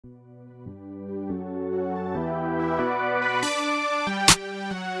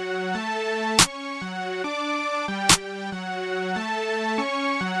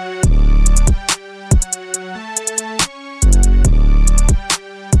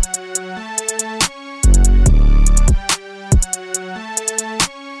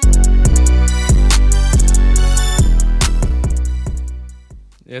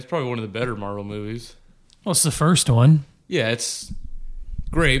Yeah, it's probably one of the better Marvel movies. Well, it's the first one. Yeah, it's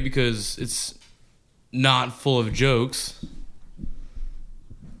great because it's not full of jokes.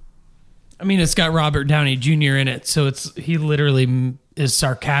 I mean, it's got Robert Downey Jr. in it, so he literally is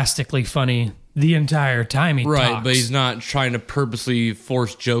sarcastically funny the entire time he talks. But he's not trying to purposely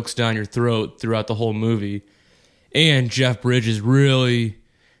force jokes down your throat throughout the whole movie. And Jeff Bridges really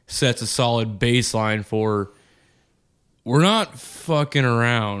sets a solid baseline for, we're not fucking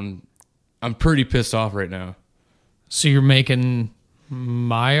around. I'm pretty pissed off right now. So you're making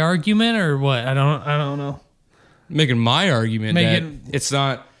my argument or what? I don't know. Making my argument that it's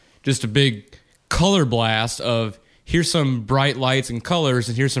not just a big color blast of here's some bright lights and colors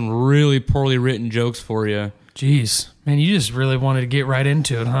and here's some really poorly written jokes for you. Jeez, man, you just really wanted to get right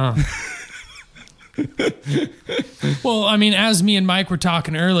into it, huh? Well, I mean, as me and Mike were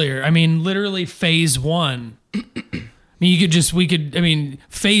talking earlier, I mean, literally phase one. I mean,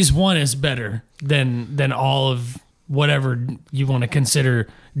 phase one is better than all of whatever you want to consider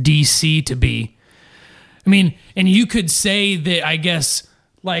DC to be. I mean, and you could say that, I guess,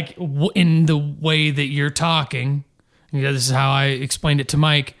 like in the way that you're talking, this is how I explained it to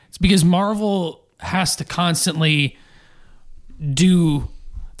Mike. It's because Marvel has to constantly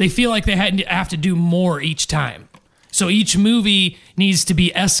they feel like they have to do more each time. So each movie needs to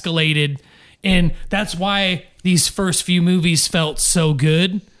be escalated. And that's why these first few movies felt so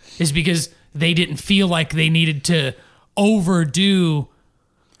good, is because they didn't feel like they needed to overdo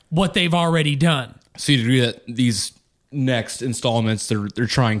what they've already done. So you agree that these next installments, they're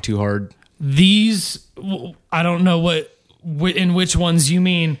trying too hard? These, I don't know in which ones you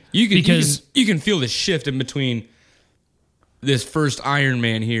mean. You can feel the shift in between this first Iron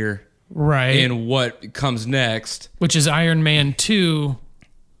Man here, right, and what comes next, which is Iron Man 2.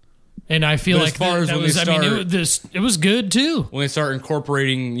 And I feel like it was good too. When they start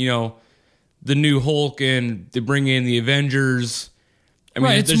incorporating, the new Hulk and they bring in the Avengers. I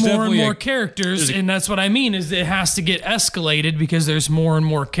mean, it's more and more characters, and that's what I mean, is it has to get escalated because there's more and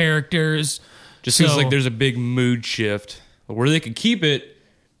more characters. Just seems like there's a big mood shift where they could keep it,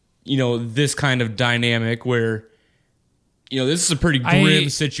 this kind of dynamic where, this is a pretty grim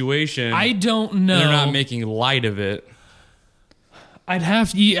situation. I don't know. They're not making light of it. We'd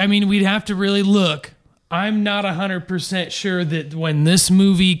have to really look. I'm not 100% sure that when this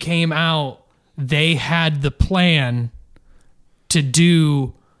movie came out, they had the plan to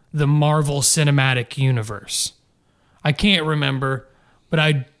do the Marvel Cinematic Universe. I can't remember, but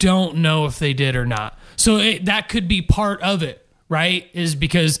I don't know if they did or not. So that could be part of it, right? Is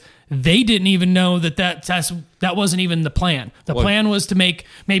because they didn't even know that wasn't even the plan. The plan was to make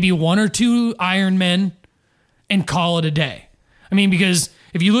maybe 1 or 2 Iron Men and call it a day. I mean, because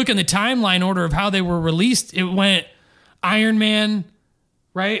if you look in the timeline order of how they were released, it went Iron Man,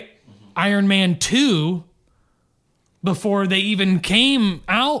 right? Mm-hmm. Iron Man 2, before they even came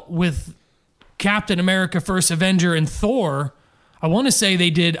out with Captain America, First Avenger, and Thor. I want to say they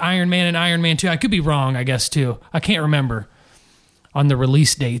did Iron Man and Iron Man 2. I could be wrong, I guess, too. I can't remember on the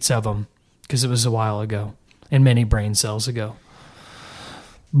release dates of them because it was a while ago and many brain cells ago.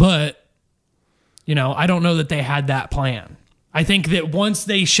 But, I don't know that they had that plan. I think that once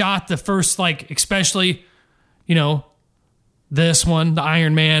they shot the first, especially, this one, the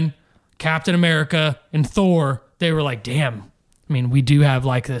Iron Man, Captain America, and Thor, they were like, damn, I mean, we do have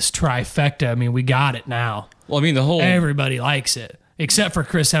this trifecta. I mean, we got it now. Well, I mean, everybody likes it, except for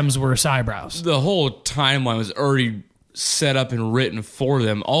Chris Hemsworth's eyebrows. The whole timeline was already set up and written for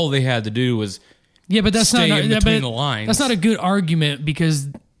them. All they had to do was stay in between the lines. That's not a good argument because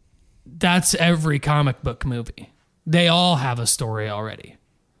that's every comic book movie. They all have a story already.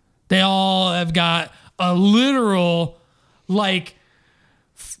 They all have got a literal, like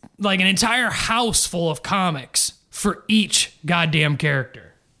an entire house full of comics for each goddamn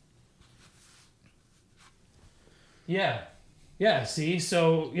character. Yeah. Yeah, see?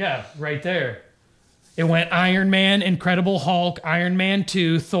 So, yeah, right there. It went Iron Man, Incredible Hulk, Iron Man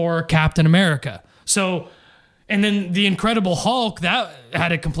 2, Thor, Captain America. So, and then the Incredible Hulk, that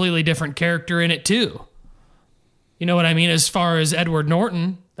had a completely different character in it too. You know what I mean? As far as Edward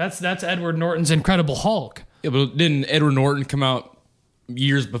Norton, that's Edward Norton's Incredible Hulk. Yeah, but didn't Edward Norton come out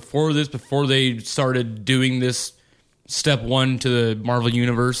years before this, before they started doing this step 1 to the Marvel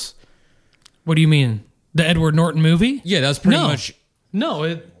Universe? What do you mean? The Edward Norton movie? Yeah, that's pretty much...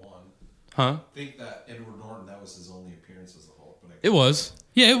 No, Huh? I think that Edward Norton, that was his only appearance as the Hulk. But it was.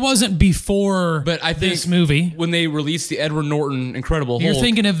 Yeah, it wasn't before but I think this movie. When they released the Edward Norton Incredible Hulk... You're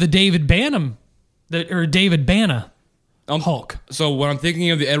thinking of the David Bana Hulk. So when I'm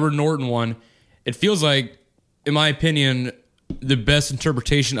thinking of the Edward Norton one, it feels like, in my opinion, the best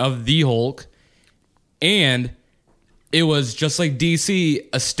interpretation of the Hulk, and it was just like DC,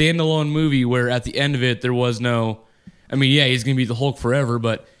 a standalone movie where at the end of it there was no, I mean, yeah, he's going to be the Hulk forever,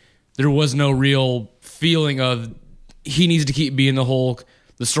 but there was no real feeling of he needs to keep being the Hulk.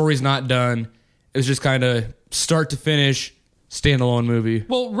 The story's not done. It was just kind of start to finish standalone movie.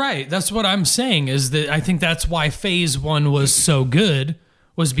 Well, right. That's what I'm saying is that I think that's why Phase 1 was so good,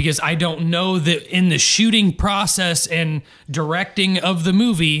 was because I don't know that in the shooting process and directing of the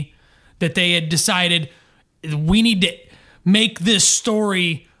movie that they had decided we need to make this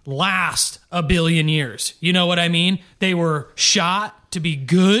story last a billion years. You know what I mean? They were shot to be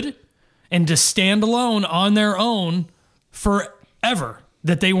good and to stand alone on their own forever.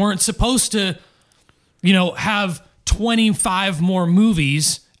 That they weren't supposed to, have 25 more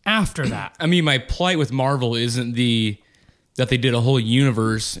movies after that. I mean, my plight with Marvel isn't that they did a whole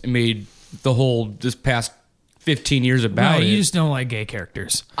universe and made the whole this past 15 years about it. You just don't like gay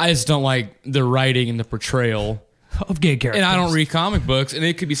characters. I just don't like the writing and the portrayal of gay characters. And I don't read comic books, and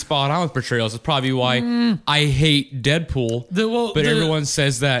it could be spot on with portrayals. It's probably why I hate Deadpool. But everyone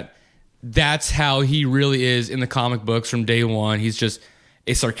says that that's how he really is in the comic books from day one. He's just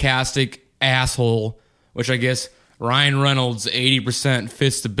a sarcastic asshole, which I guess Ryan Reynolds 80%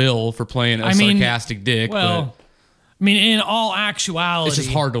 fits the bill for playing a sarcastic dick. Well, I mean, in all actuality, it's just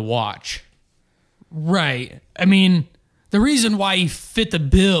hard to watch. Right. I mean, the reason why he fit the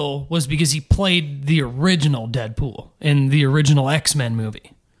bill was because he played the original Deadpool in the original X-Men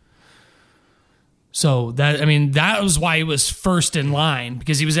movie. So that was why he was first in line,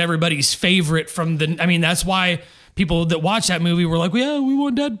 because he was everybody's favorite that's why people that watched that movie were like, yeah, we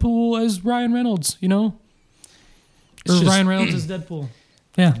want Deadpool as Ryan Reynolds, Ryan Reynolds as Deadpool.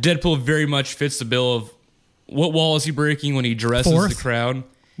 Yeah. Deadpool very much fits the bill of what wall is he breaking when he dresses the crowd?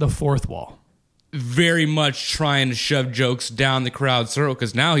 The fourth wall. Very much trying to shove jokes down the crowd's throat,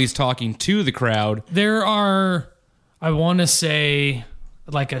 because now he's talking to the crowd. There are, I want to say,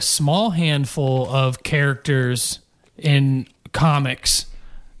 like a small handful of characters in comics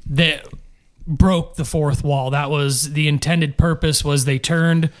that broke the fourth wall. That was the intended purpose, was they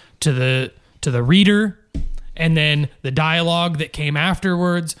turned to the reader, and then the dialogue that came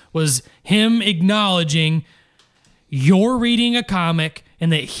afterwards was him acknowledging you're reading a comic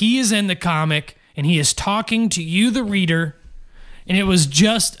and that he is in the comic and he is talking to you, the reader. And it was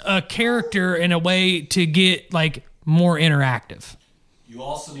just a character in a way to get more interactive. You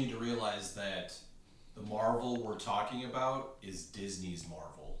also need to realize that the Marvel we're talking about is Disney's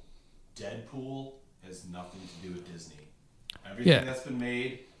Marvel. Deadpool has nothing to do with Disney. Everything that's been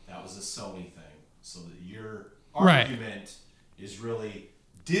made, that was a Sony thing. So that your argument is really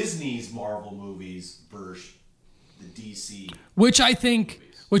Disney's Marvel movies versus the DC. Which I think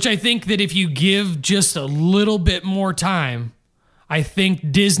that if you give just a little bit more time, I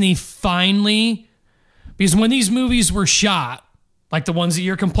think Disney finally, because when these movies were shot, like the ones that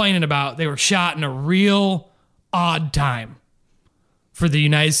you're complaining about, they were shot in a real odd time for the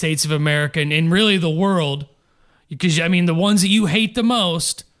United States of America and really the world. Because, the ones that you hate the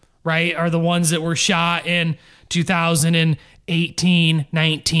most, right, are the ones that were shot in 2018,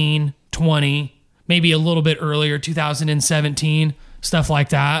 19, 20, maybe a little bit earlier, 2017, stuff like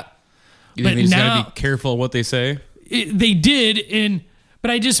that. You think they just gotta be careful of what they say? They did, but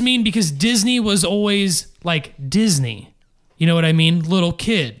I just mean because Disney was always like Disney. You know what I mean? Little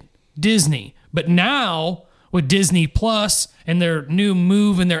kid, Disney. But now with Disney Plus and their new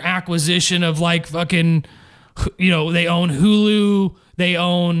move and their acquisition of fucking, they own Hulu, they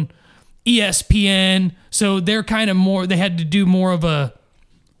own ESPN. So they're kind of more, they had to do more of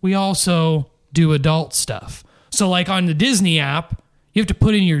we also do adult stuff. So on the Disney app, you have to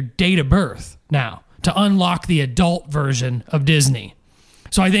put in your date of birth now to unlock the adult version of Disney.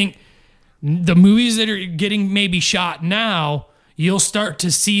 So I think the movies that are getting maybe shot now, you'll start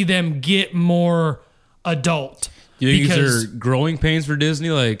to see them get more adult. You think these are growing pains for Disney?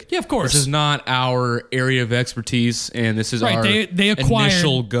 Yeah, of course. This is not our area of expertise, and this is our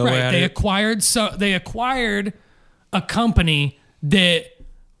initial go at it. They acquired a company that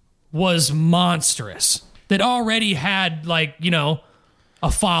was monstrous, that already had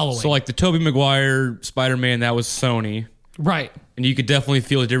a following. So the Tobey Maguire Spider-Man, that was Sony. Right. And you could definitely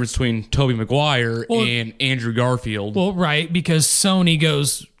feel the difference between Tobey Maguire and Andrew Garfield. Well, right, because Sony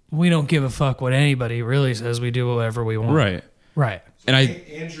goes, we don't give a fuck what anybody really says. We do whatever we want. Right. Right. And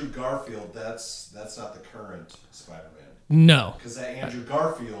Andrew Garfield, that's not the current Spider-Man. No. Because that Andrew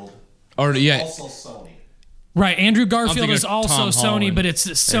Garfield is also Sony. Right, Andrew Garfield is also Sony, Holland. but it's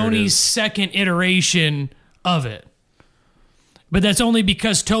Sony's second iteration of it. But that's only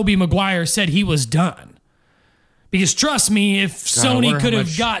because Tobey Maguire said he was done. Because trust me, if Sony could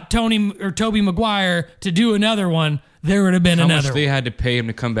have got Tobey Maguire to do another one, there would have been another. How much they had to pay him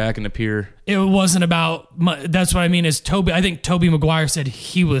to come back and appear? It wasn't about. That's what I mean. I think Tobey Maguire said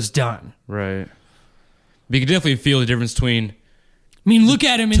he was done. Right. But you could definitely feel the difference between. I mean, look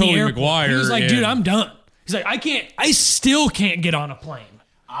at him in Tobey the airport. Maguire He was like, and- dude, I'm done. He's like, I still can't get on a plane.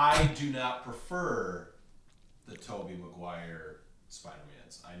 I do not prefer the Tobey Maguire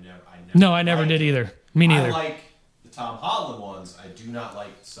Spider-Mans. I never did either. Me neither. I like the Tom Holland ones. I do not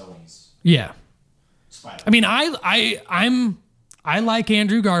like Sony's Yeah. Spider-Man. I mean, I like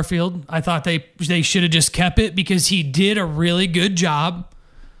Andrew Garfield. I thought they should have just kept it because he did a really good job.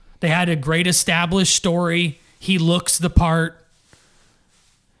 They had a great established story. He looks the part.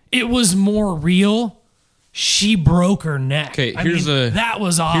 It was more real. She broke her neck. Okay, that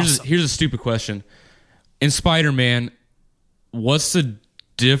was awesome. Here's a stupid question. In Spider-Man, what's the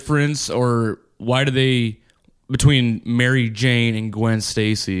difference, or why do they between Mary Jane and Gwen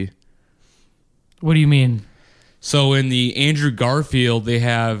Stacy? What do you mean? So in the Andrew Garfield, they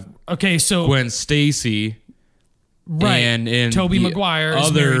have Gwen Stacy, right? And in Tobey the Maguire is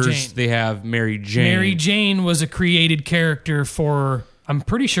others, Mary Jane. they have Mary Jane. Mary Jane was a created character for, I'm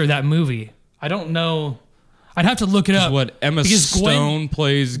pretty sure, that movie. I don't know. I'd have to look it up. What Emma Stone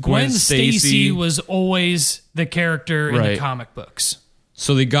plays Gwen Stacy was always the character in the comic books.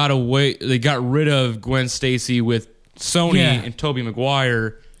 So they got rid of Gwen Stacy with Sony and Tobey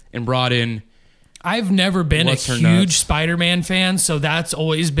Maguire and brought in. I've never been a huge Spider-Man fan, so that's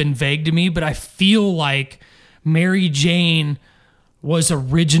always been vague to me, but I feel like Mary Jane was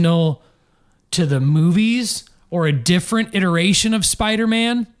original to the movies or a different iteration of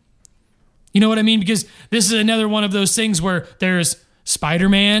Spider-Man. You know what I mean? Because this is another one of those things where there's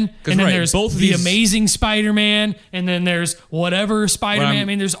Spider-Man, and then there's the Amazing Spider-Man, and then there's whatever Spider-Man. I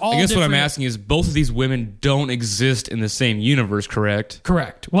mean, there's all. I guess different. What I'm asking is, both of these women don't exist in the same universe, correct?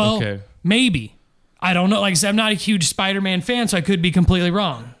 Correct. Well, maybe. I don't know. Like I said, I'm not a huge Spider-Man fan, so I could be completely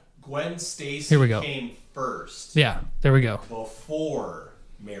wrong. Gwen Stacy came first. Yeah, there we go. Before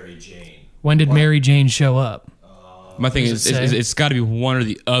Mary Jane. When did Mary Jane show up? My thing is, it's got to be one or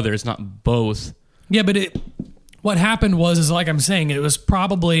the other. It's not both. Yeah, but what happened was like I'm saying, it was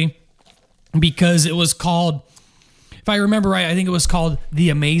probably because it was called, if I remember right, I think it was called The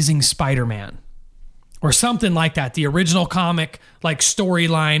Amazing Spider-Man or something like that. The original comic like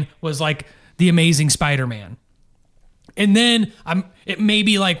storyline was like The Amazing Spider-Man. And then it may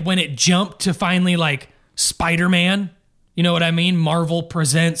be like when it jumped to finally like Spider-Man, you know what I mean? Marvel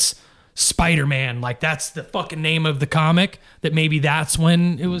presents Spider-Man, like that's the fucking name of the comic, that maybe that's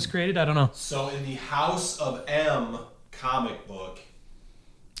when it was created. I don't know. So in the House of M comic book,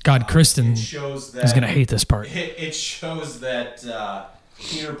 God, Kristen shows that is going to hate this part. It shows that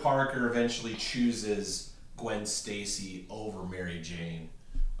Peter Parker eventually chooses Gwen Stacy over Mary Jane,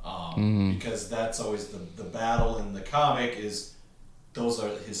 because that's always the battle in the comic is those are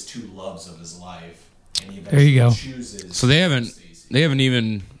his two loves of his life, and he eventually chooses. So they haven't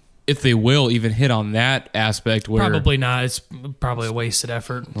even, if they will, even hit on that aspect where... Probably not. It's probably a wasted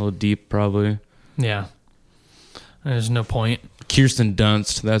effort. A little deep, probably. Yeah. There's no point. Kirsten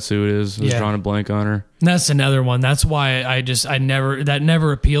Dunst, that's who it is. I was drawing a blank on her. That's another one. That's why that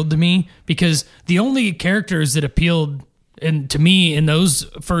never appealed to me, because the only characters that appealed to me in those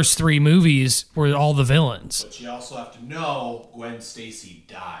first three movies were all the villains. But you also have to know Gwen Stacy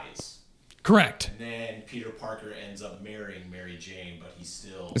dies. Correct. And then Peter Parker ends up marrying Mary Jane, but he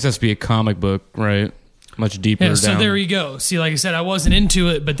still... This has to be a comic book, right? Much deeper down. So there you go. See, like I said, I wasn't into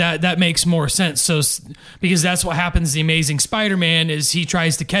it, but that makes more sense. So because that's what happens. The Amazing Spider-Man is he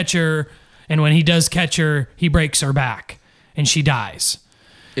tries to catch her, and when he does catch her, he breaks her back, and she dies.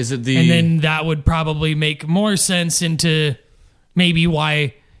 Is it the? And then that would probably make more sense into maybe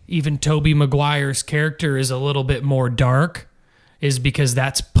why even Tobey Maguire's character is a little bit more dark, is because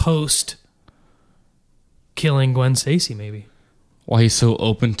that's post killing Gwen Stacy. Maybe why he's so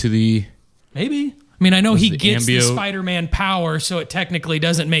open to the. Maybe. I mean, I know he gets the Spider-Man power, so it technically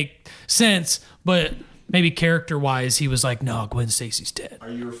doesn't make sense, but maybe character-wise, he was like, no, Gwen Stacy's dead. Are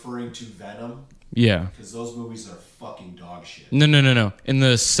you referring to Venom? Yeah. Because those movies are fucking dog shit. No. In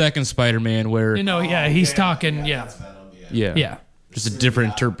the second Spider-Man where... he's talking, That's Venom, yeah. Just a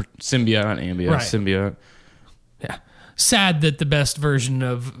different symbiote, not ambient, symbiote. Yeah. Sad that the best version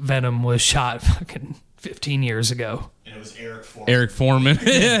of Venom was shot fucking 15 years ago. And it was Eric Foreman.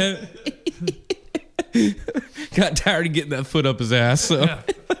 Got tired of getting that foot up his ass. So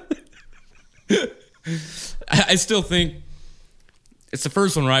I still think it's the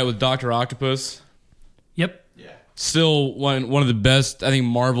first one, right, with Dr. Octopus. Yep. Yeah. Still one of the best, I think,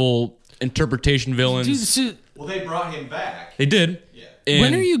 Marvel interpretation villains. Dude, Well, they brought him back. They did. Yeah. And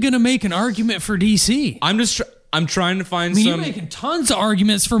When are you going to make an argument for DC? I'm trying to find You're making tons of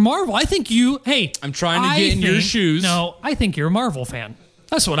arguments for Marvel. I think I'm trying to get in your shoes. No, I think you're a Marvel fan.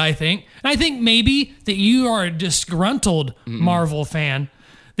 That's what I think. And I think maybe that you are a disgruntled Marvel fan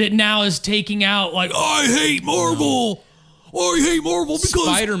that now is taking out like, I hate Marvel. I hate Marvel because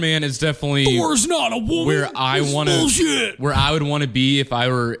Spider-Man is definitely Thor's not a woman. where I would want to be if I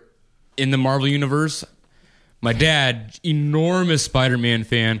were in the Marvel universe. My dad, enormous Spider-Man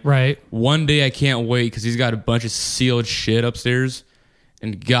fan. Right. One day I can't wait because he's got a bunch of sealed shit upstairs,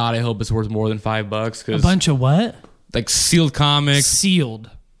 and God, I hope it's worth more than $5. A bunch of what? Like sealed comics,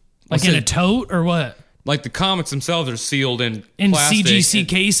 Sealed. Like in a tote or what? like the comics themselves are sealed in plastic. CGC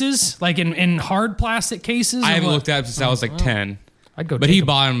cases? Like in hard plastic cases? I or haven't what? looked at it since I was like 10. I'd go But take he 'em.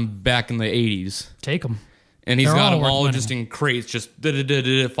 bought them back in the 80s. Take them. And he's They're got all them worth all money. just in crates, just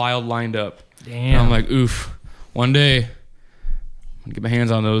filed lined up. Damn. And I'm like, oof. One day, I'm gonna get my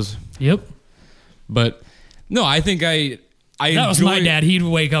hands on those. Yep. But no, I think I That was my dad. He'd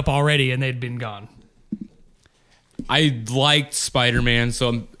wake up already and they'd been gone. I liked Spider-Man,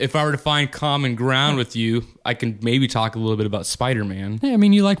 so if I were to find common ground with you, I can maybe talk a little bit about Spider-Man. Yeah, I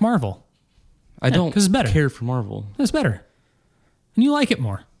mean, you like Marvel. I don't 'cause it's better. care for Marvel. That's better. And you like it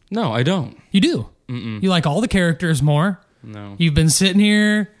more. No, I don't. You do. You like all the characters more. No. You've been sitting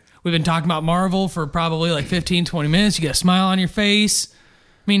here. We've been talking about Marvel for probably like 15, 20 minutes. You got a smile on your face. I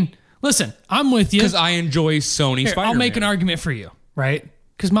mean, listen, I'm with you. Because I enjoy Sony Here, Spider-Man. I'll make an argument for you, right?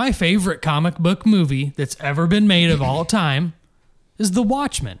 Because my favorite comic book movie that's ever been made of all time is The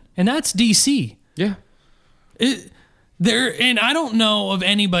Watchmen. And that's DC. Yeah. And I don't know of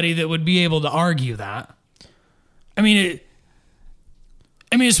anybody that would be able to argue that. I mean,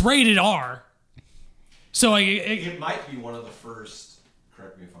 it's rated R. So It might be one of the first,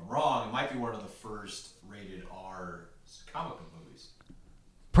 correct me if I'm wrong, it might be one of the first rated R comic book movies.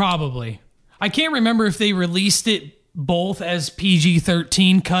 probably. I can't remember if they released it both as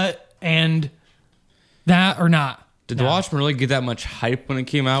PG-13 cut and that or not. Did The Watchmen really get that much hype when it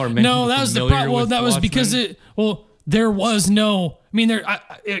came out? Or make No, people that was the familiar problem. Well, with that The was because Watchmen? there was no. I mean,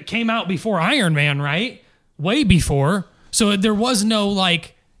 it came out before Iron Man, right? Way before. So there was no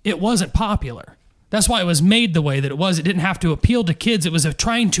like. It wasn't popular. That's why it was made the way that it was. It didn't have to appeal to kids. It was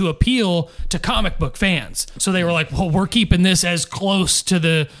trying to appeal to comic book fans. So they were like, "Well, we're keeping this as close to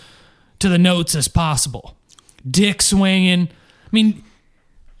the notes as possible." Dick swinging. I mean,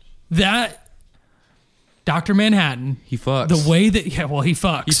 that Dr. Manhattan. He fucks. The way that he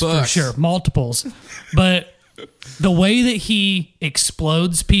fucks for fucks. sure, multiples. But the way that he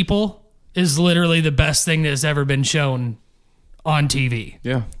explodes people is literally the best thing that has ever been shown on TV.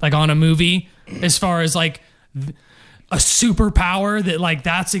 Yeah. Like on a movie, as far as like a superpower that like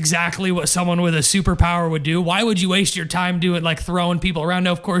that's exactly what someone with a superpower would do. Why would you waste your time doing like throwing people around?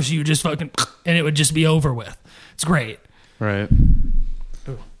 No, of course you just fucking and it would just be over with. It's great. Right.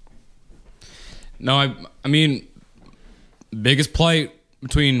 No, I mean, biggest plight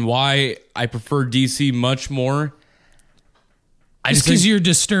between why I prefer DC much more. It's because you're a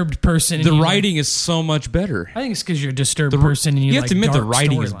disturbed person. And the you writing is so much better. I think it's because you're a disturbed person and you have like to admit the dark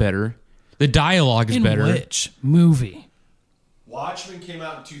writing is storyline. better. The dialogue is In better. which movie? Watchmen came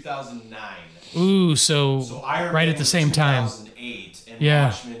out in 2009. Ooh, So Iron right Man at the was same time. 2008, and Yeah.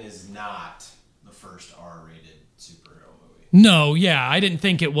 Watchmen is not the first R-rated superhero movie. No, yeah, I didn't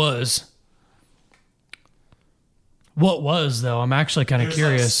think it was. What was though? I'm actually kind of There's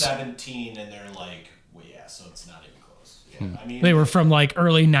curious. like 17, and they're like, well, yeah, so it's not even close. Yeah, I mean, They were from like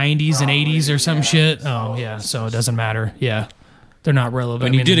early 90s and Probably, 80s or some yeah. shit. Oh, yeah, so it doesn't matter. Yeah. They're not relevant.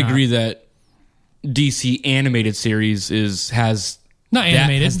 And you did they're agree that DC animated series has Not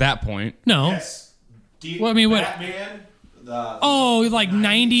animated. has that point. No. yes. Well, I mean, what- Batman, Oh, like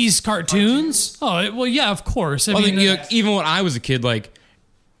 90s cartoons? Oh, well, yeah, of course. I Well, mean, then, even when I was a kid, like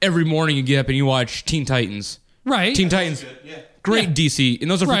every morning you get up and you watch Teen Titans. right. Teen Titans, good, yeah. great Yeah. DC,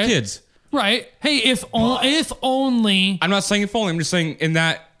 and those are for Right. kids. Right. Hey, if only. I'm not saying if only. I'm just saying in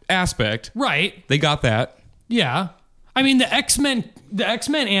that aspect, Right. they got that. Yeah. I mean, the X-Men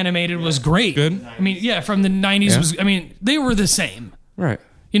animated was great. Good. I mean, yeah, from the 90s Yeah. was, I mean, they were the same. Right.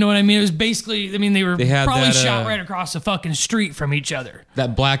 You know what I mean? It was basically, I mean, they had probably that, shot right across the fucking street from each other.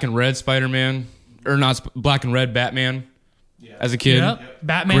 That black and red Spider-Man, or not black and red Batman, as a kid. Yep.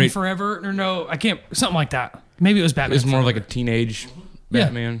 Batman Great. Forever, or no, I can't, something like that. Maybe it was It Batman was more Forever. like a teenage Yeah.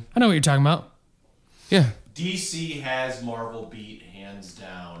 Batman. I know what you're talking about. Yeah. DC has Marvel beat hands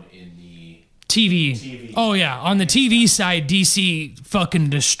down in the TV. Oh, yeah. On the TV side, DC fucking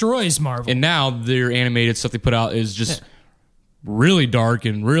destroys Marvel. And now their animated stuff they put out is just really dark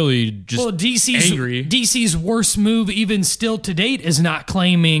and really just angry. DC's worst move, even still to date, is not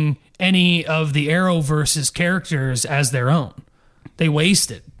claiming any of the Arrowverse's characters as their own. They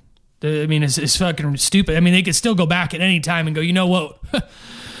wasted. I mean, it's fucking stupid. I mean, they could still go back at any time and go, you know what?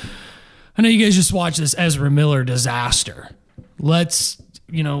 I know you guys just watched this Ezra Miller disaster. Let's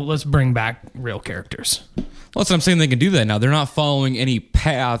bring back real characters. Well, that's what I'm saying. They can do that now. They're not following any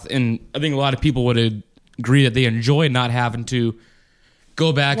path, and I think a lot of people would agree that they enjoy not having to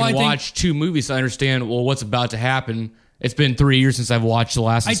go back and watch two movies to understand, well, what's about to happen. It's been 3 years since I've watched the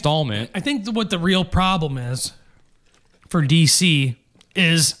last installment. I think what the real problem is for DC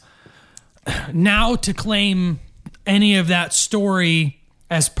is now to claim any of that story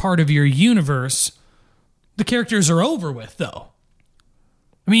as part of your universe, the characters are over with, though.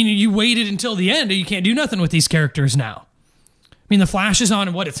 I mean, you waited until the end, and you can't do nothing with these characters now. I mean, The Flash is on,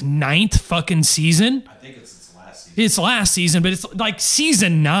 its 9th fucking season? I think it's its last season. It's last season, but it's like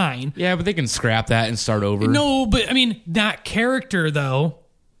season 9. Yeah, but they can scrap that and start over. No, but I mean, that character, though,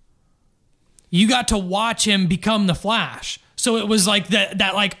 you got to watch him become the Flash. So it was like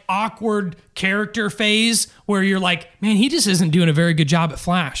that like awkward character phase where you're like, man, he just isn't doing a very good job at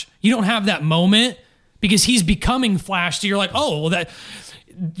Flash. You don't have that moment because he's becoming Flash. So you're like, oh, well, that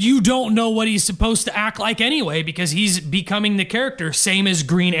you don't know what he's supposed to act like anyway because he's becoming the character. Same as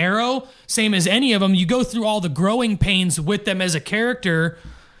Green Arrow, same as any of them. You go through all the growing pains with them as a character,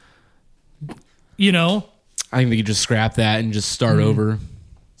 you know. I think they could just scrap that and just start over.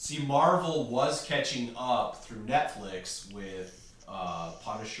 See, Marvel was catching up through Netflix with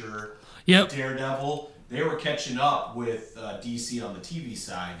Punisher, Daredevil. They were catching up with DC on the TV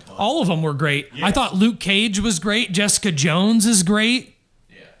side. But all of them were great. Yeah. I thought Luke Cage was great. Jessica Jones is great.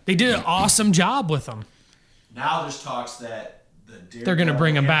 Yeah, they did an awesome job with them. Now there's talks that they're going to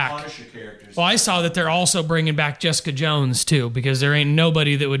bring them back. Punisher characters. Well, I saw that they're also bringing back Jessica Jones too because there ain't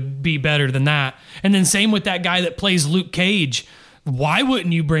nobody that would be better than that. And then same with that guy that plays Luke Cage. Why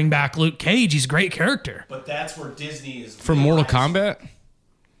wouldn't you bring back Luke Cage? He's a great character. But that's where Disney is. From Mortal Kombat?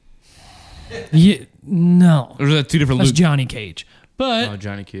 Yeah, no. Or is that two different That's Luke? Johnny Cage. But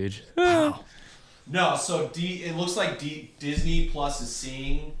Johnny Cage. Wow. No, so it looks like Disney Plus is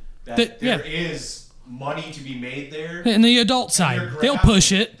seeing that there is money to be made there. And the adult side. They'll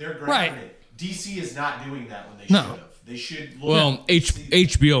push it. They're grabbing right. it. DC is not doing that when they should have. They should look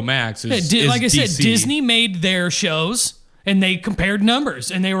HBO Max is like I DC. said, Disney made their shows. And they compared numbers,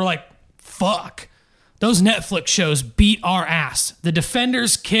 and they were like, fuck. Those Netflix shows beat our ass. The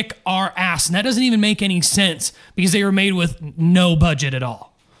Defenders kick our ass. And that doesn't even make any sense because they were made with no budget at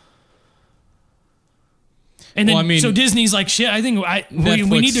all. And then, so Disney's like, shit, I think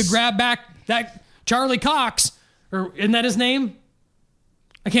we need to grab back that Charlie Cox. Or isn't that his name?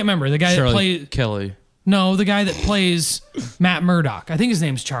 I can't remember. The guy that plays... Kelly. No, the guy that plays Matt Murdock. I think his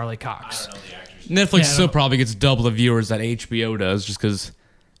name's Charlie Cox. I don't know the actor's name. Netflix still probably gets double the viewers that HBO does just because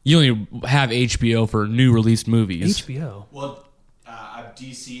you only have HBO for new released movies. HBO? Well,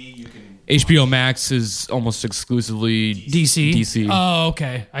 DC, you can... HBO Max is almost exclusively DC. Oh,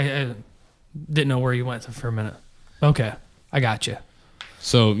 okay. I didn't know where you went for a minute. Okay, I got you.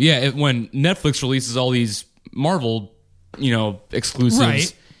 So, yeah, when Netflix releases all these Marvel, exclusives,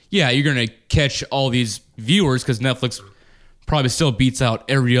 right. Yeah, you're going to catch all these viewers because Netflix probably still beats out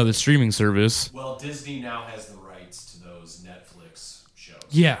every other streaming service. Well, Disney now has the rights to those Netflix shows.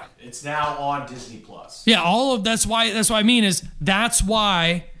 Yeah. It's now on Disney Plus. Yeah, that's what I mean is that's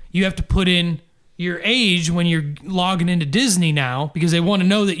why you have to put in your age when you're logging into Disney now because they want to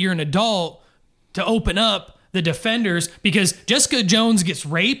know that you're an adult to open up the Defenders because Jessica Jones gets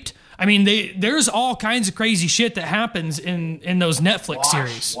raped. I mean, there's all kinds of crazy shit that happens in those Netflix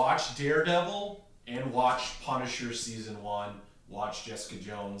series. Watch Daredevil and watch Punisher season 1. Watch Jessica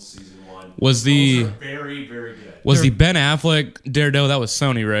Jones season 1. Those are very, very good. Was the Ben Affleck Daredevil? That was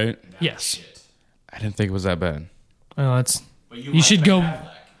Sony, right? Yes. Shit. I didn't think it was that bad. Well, that's. But you should go. Affleck.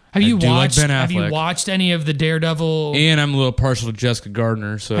 Have you watched? Like Ben Affleck. Have you watched any of the Daredevil? And I'm a little partial to Jessica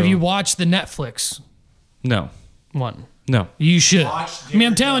Gardner. So have you watched the Netflix? No. One. No. You should. I mean,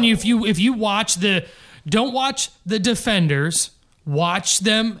 I'm telling you, if you watch don't watch the Defenders. Watch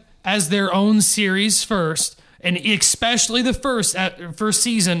them as their own series first, and especially the first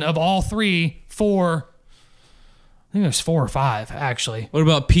season of all 4. I think there's 4 or 5 actually. What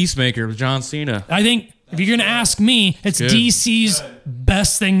about Peacemaker with John Cena? I think if you're going to ask me, it's DC's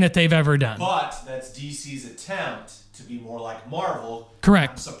best thing that they've ever done. But that's DC's attempt to be more like Marvel.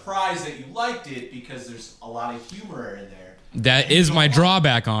 Correct. I'm surprised that you liked it because there's a lot of humor in there. That is my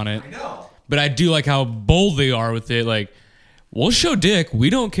drawback on it. I know. But I do like how bold they are with it. Like, we'll show dick. We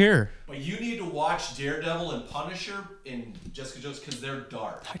don't care. But you need to watch Daredevil and Punisher and Jessica Jones because they're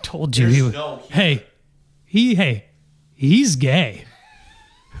dark. I told you. He's gay.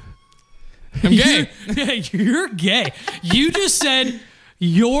 I'm gay. You're gay. You just said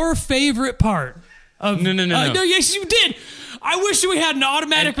your favorite part of... No. No, yes, you did. I wish we had an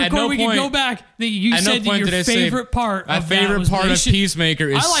automatic record. We could go back. That you said that your favorite part of Peacemaker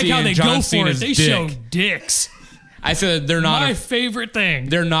is seeing John Cena's dick. They show dicks. I said they're not my favorite thing.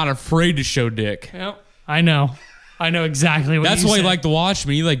 They're not afraid to show dick. Yep. I know exactly what That's why you like to watch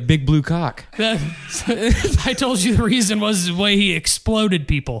me. You like big blue cock. I told you the reason was the way he exploded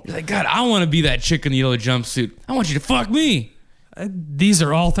people. You're like, God, I want to be that chick in the yellow jumpsuit. I want you to fuck me. These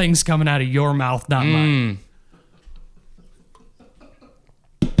are all things coming out of your mouth, not mine.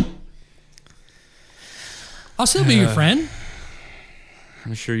 I'll still be your friend.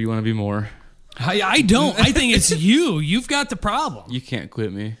 I'm sure you want to be more. I don't. I think it's you. You've got the problem. You can't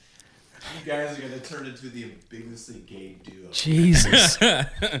quit me. You guys are going to turn into the ambiguously gay duo. Jesus.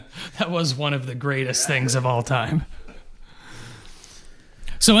 That was one of the greatest things of all time.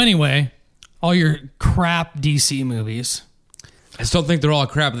 So anyway, all your crap DC movies. I still think they're all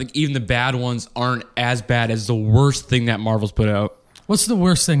crap. I think even the bad ones aren't as bad as the worst thing that Marvel's put out. What's the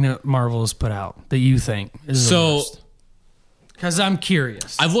worst thing that Marvel has put out that you think is the worst? Because I'm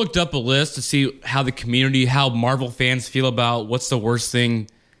curious. I've looked up a list to see how the community, how Marvel fans feel about what's the worst thing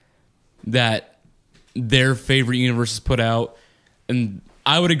that their favorite universe has put out. And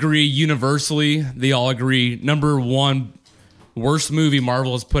I would agree universally, they all agree, number one worst movie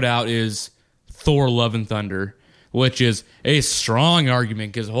Marvel has put out is Thor Love and Thunder, which is a strong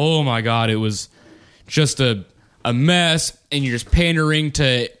argument because, oh my God, it was just a mess, and you're just pandering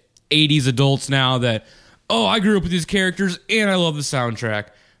to 80s adults now that, oh, I grew up with these characters and I love the soundtrack.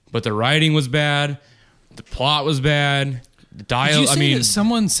 But the writing was bad, the plot was bad, the dialogue. Did you say that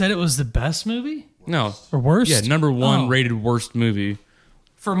someone said it was the best movie? No. Or worst? Yeah, number one rated worst movie.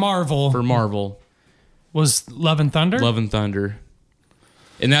 For Marvel. Was Love and Thunder? Love and Thunder.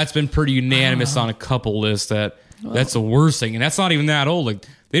 And that's been pretty unanimous on a couple lists that's the worst thing. And that's not even that old. Like,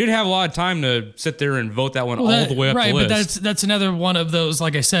 they didn't have a lot of time to sit there and vote that one all the way up the list. Right, but that's another one of those,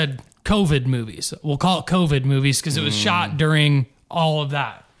 like I said, COVID movies. We'll call it COVID movies because it was shot during all of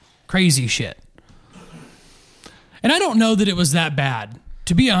that crazy shit. And I don't know that it was that bad.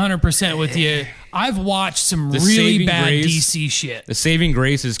 To be 100% with you, I've watched some really bad DC shit. The saving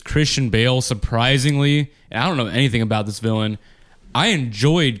grace is Christian Bale, surprisingly. And I don't know anything about this villain. I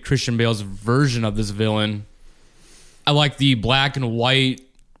enjoyed Christian Bale's version of this villain. I like the black and white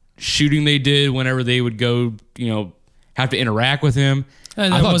shooting they did whenever they would go, have to interact with him.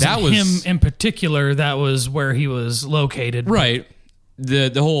 And I thought that was him in particular. That was where he was located. Right. The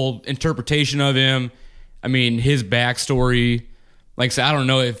whole interpretation of him. I mean, his backstory. Like I said, I don't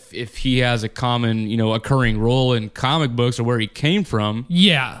know if he has a common, occurring role in comic books or where he came from.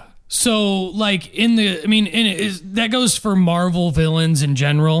 Yeah. So, like, that goes for Marvel villains in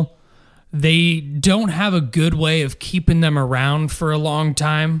general. They don't have a good way of keeping them around for a long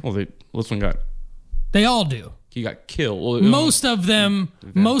time. Well, this one got... They all do. He got killed. Most of them,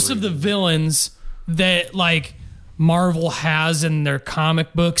 most of the villains that, like, Marvel has in their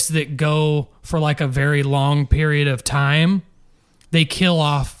comic books that go for, like, a very long period of time, they kill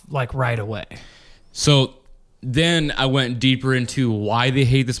off, like, right away. So then I went deeper into why they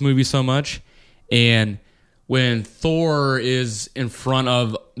hate this movie so much. And when Thor is in front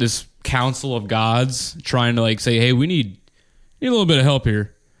of this council of gods trying to, like, say, hey, we need a little bit of help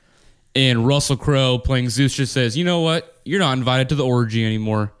here. And Russell Crowe playing Zeus just says, you know what? You're not invited to the orgy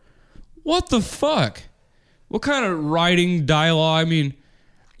anymore. What the fuck? What kind of writing dialogue? I mean,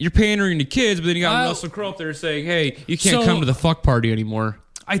 you're pandering to kids, but then you got Russell Crowe up there saying, hey, you can't come to the fuck party anymore.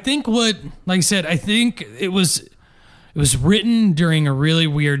 I think like I said, I think it was written during a really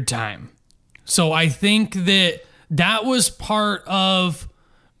weird time. So I think that was part of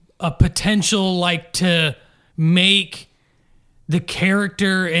a potential, like, to make the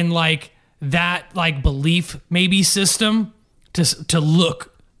character and, like, that, like, belief maybe system to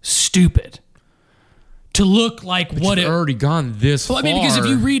look stupid. To look like but what it already gone this far. I mean, because if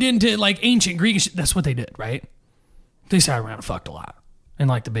you read into, like, ancient Greek, that's what they did, right? They sat around and fucked a lot in,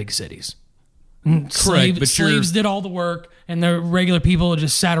 like, the big cities. And slaves did all the work, and the regular people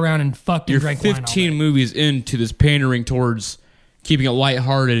just sat around and fucked and drank wine all day. You're 15 movies into this pandering towards keeping it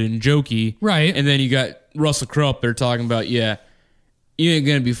lighthearted and jokey. Right. And then you got Russell Crowe up there talking about, yeah, you ain't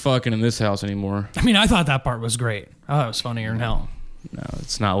going to be fucking in this house anymore. I mean, I thought that part was great. I thought it was funnier than hell. No,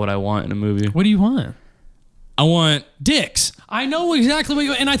 it's not what I want in a movie. What do you want? I want dicks. I know exactly what you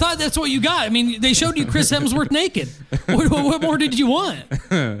want, and I thought that's what you got. I mean, they showed you Chris Hemsworth naked. What more did you want?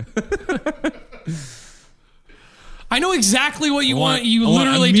 I know exactly what you want. I You want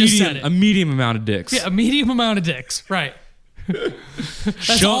literally just said it. A medium amount of dicks. Yeah, a medium amount of dicks. Right.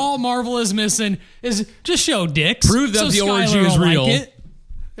 That's all Marvel is missing is just show dicks. Prove that the orgy Skylar is will real. Like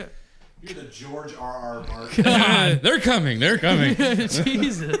it. You're the George R.R. Martin. They're coming. They're coming.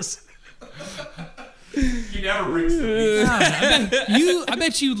 Jesus. He never brings them. I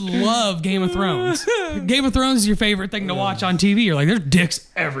bet you love Game of Thrones. Game of Thrones is your favorite thing to watch on TV. You're like, there's dicks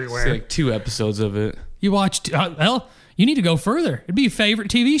everywhere. It's like 2 episodes of it. You watch, well, you need to go further. It'd be your favorite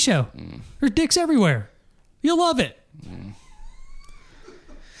TV show. There's dicks everywhere. You'll love it.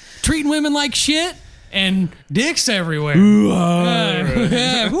 Treating women like shit and dicks everywhere.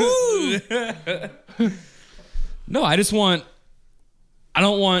 No, I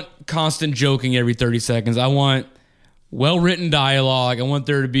don't want constant joking every 30 seconds. I want well-written dialogue. I want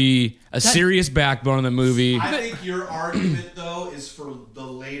there to be a serious backbone in the movie. I think your argument, though, is for the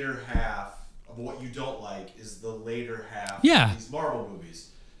later half of what you don't like is the later half of these Marvel movies.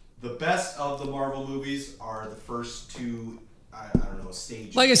 The best of the Marvel movies are the first 2, I don't know,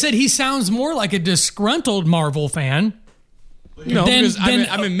 stages. Like I said, he sounds more like a disgruntled Marvel fan. No, because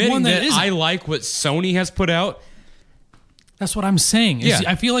I'm admitting that I like what Sony has put out. That's what I'm saying.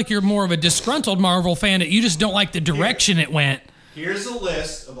 I feel like you're more of a disgruntled Marvel fan that you just don't like the direction it went. Here's a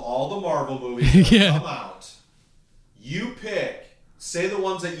list of all the Marvel movies that come out. You pick, say the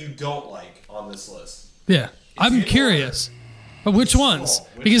ones that you don't like on this list. Yeah. I'm curious. But which ones?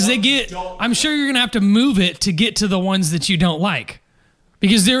 Because I'm sure you're going to have to move it to get to the ones that you don't like.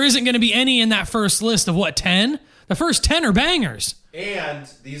 Because there isn't going to be any in that first list of 10? The first 10 are bangers. And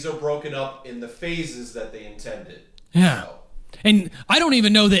these are broken up in the phases that they intended. Yeah. And I don't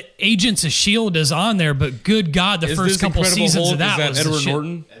even know that Agents of S.H.I.E.L.D. is on there, but good God, the first couple seasons of that was Edward the shit.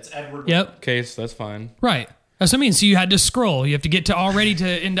 Norton? That's Edward Norton. Yep. Okay, so that's fine. Right. That's what I mean. So you had to scroll. You have to get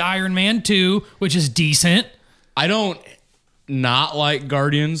into Iron Man 2, which is decent. I don't not like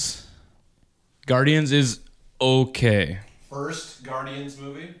Guardians. Guardians is okay. First Guardians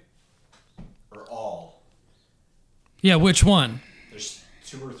movie? Or all? Yeah, which one? There's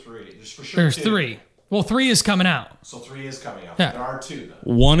 2 or 3. There's for sure There's 2. 3. Well, 3 is coming out. So 3 is coming out. Yeah. There are 2 then.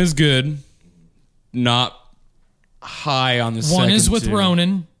 1 is good. Not high on the second 1 is with 2.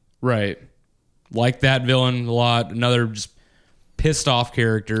 Ronan. Right. Like that villain a lot. Another just pissed off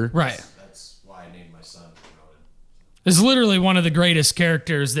character. Right. That's why I named my son Ronan. Is literally one of the greatest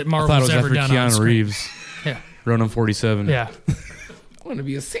characters that I thought it Marvel's was ever after done on Keanu screen. Reeves. Yeah. Ronan 47. Yeah. I want to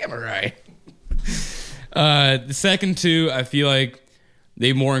be a samurai. The second 2, I feel like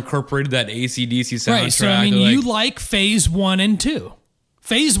they more incorporated that AC/DC soundtrack. Right. So I mean, you like Phase 1 and 2.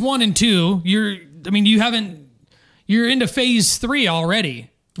 Phase 1 and 2. You're into Phase 3 already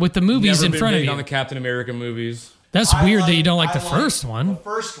with the movies in front of you. On the Captain America movies. That's weird that you don't like the first one. The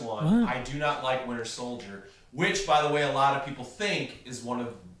first one, I do not like Winter Soldier, which, by the way, a lot of people think is one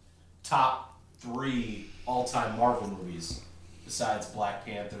of top 3 all-time Marvel movies, besides Black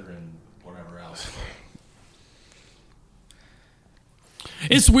Panther and whatever else.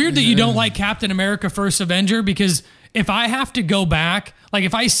 It's weird that you don't like Captain America First Avenger, because if I have to go back, like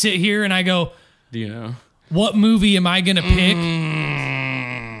if I sit here and I go, Do you know? What movie am I going to pick?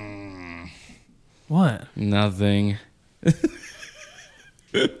 What? Nothing.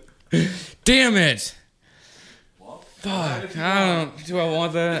 Damn it. Well, Fuck. Do I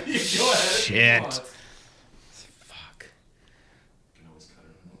want that? Go ahead. Shit. Fuck. You can always cut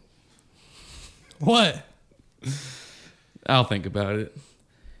it out. What? I'll think about it.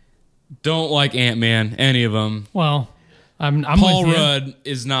 Don't like Ant-Man, any of them. Well, I'm Paul with you. Rudd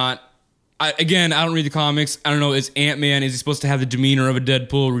is not... I don't read the comics. I don't know. Is Ant-Man, is he supposed to have the demeanor of a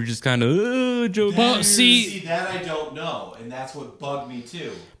Deadpool where you're just kind of joking? Well, See, that I don't know, and that's what bugged me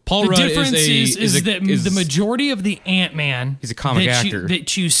too. Paul The Rudd difference is that is the majority of the Ant-Man He's a comic actor.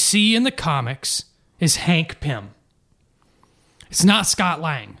 that you see in the comics is Hank Pym. It's not Scott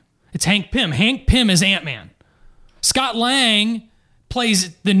Lang. It's Hank Pym. Hank Pym is Ant-Man. Scott Lang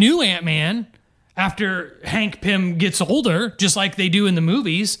plays the new Ant-Man after Hank Pym gets older, just like they do in the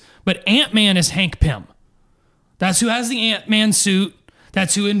movies. But Ant-Man is Hank Pym. That's who has the Ant-Man suit.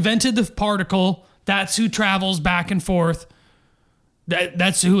 That's who invented the particle. That's who travels back and forth.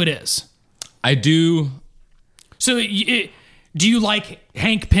 That's who it is. I do. So do you like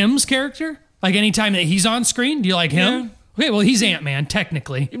Hank Pym's character? Like anytime that he's on screen, do you like him? Yeah. Okay, well, he's Ant-Man,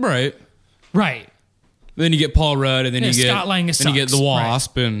 technically. Right. Right. Then you get Paul Rudd, and then you get Scott Lang then you get the sucks.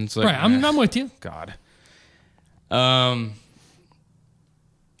 Wasp, and it's like, Right, I'm with you. God.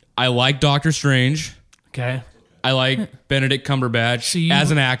 I like Doctor Strange. Okay. I like Benedict Cumberbatch So you- as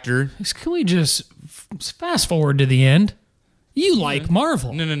an actor. Can we just fast forward to the end? You like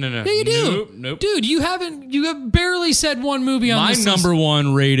Marvel. No. Yeah, you do. Nope. Dude, you have barely said one movie on My this number list.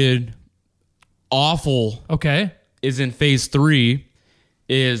 one rated awful Okay. is in phase 3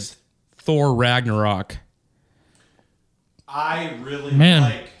 is Thor Ragnarok. I really Man.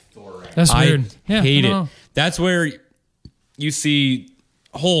 like Thor Ragnarok. That's weird. I Yeah, hate I it. don't know. That's where you see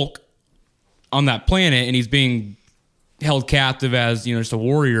Hulk on that planet, and he's being held captive as just a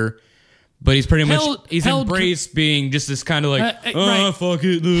warrior. But he's pretty much embraced being just this kind of like right. fuck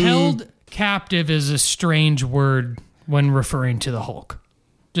it. Held captive is a strange word when referring to the Hulk.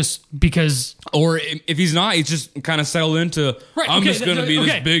 Just because, or if he's not, he's just kind of settled into. right, I'm okay, just going to be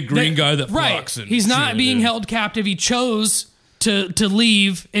this big green guy that right. fucks. And he's not shit, being and- held captive. He chose to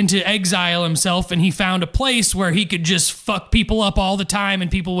leave and to exile himself, and he found a place where he could just fuck people up all the time,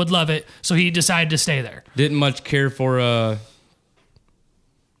 and people would love it. So he decided to stay there. Didn't much care for is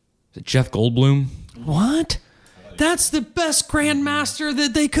it Jeff Goldblum. What? That's the best Grandmaster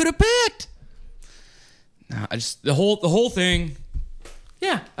that they could have picked. Nah, I just the whole thing.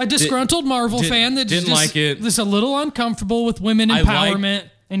 Yeah, a disgruntled Marvel fan that didn't just, like it. That's a little uncomfortable with women I empowerment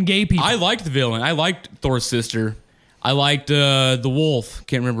and gay people. I liked the villain. I liked Thor's sister. I liked the wolf.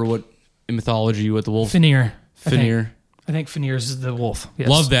 Can't remember what in mythology what the wolf. Fenrir. Fenrir. I think Fenrir is the wolf. Yes.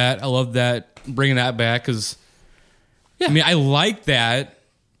 Love that. I love that. Bringing that back because, Yeah. I mean, I like that,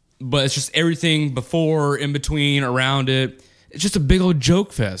 but it's just everything before, in between, around it. It's just a big old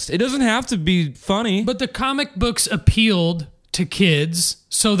joke fest. It doesn't have to be funny. But the comic books appealed to kids,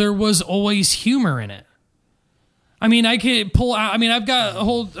 so there was always humor in it. I mean, I could pull out. I mean, I've got a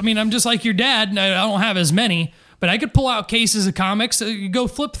whole. I mean, I'm just like your dad, and I don't have as many, but I could pull out cases of comics. You go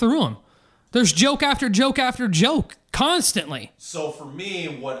flip through them. There's joke after joke after joke constantly. So for me,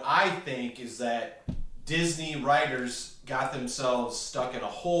 what I think is that Disney writers got themselves stuck in a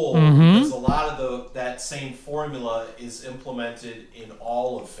hole because a lot of that same formula is implemented in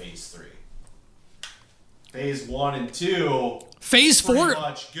all of Phase 3. Phase 1 and 2, Phase pretty 4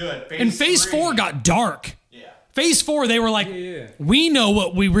 much good. and Phase 3, 4 got dark. yeah. Phase 4, they were like, we know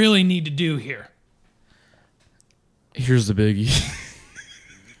what we really need to do here. Here's the biggie.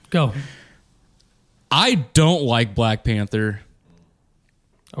 Go. I don't like Black Panther.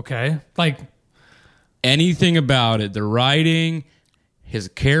 Okay. Like, Anything about it. The writing, his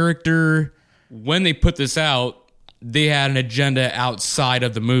character. When they put this out, they had an agenda outside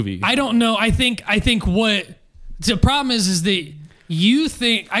of the movie. I don't know. I think what the problem is that you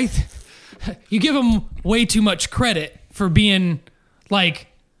think you give them way too much credit for being like,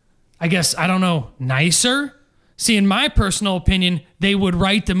 I guess, I don't know, nicer. See, in my personal opinion, they would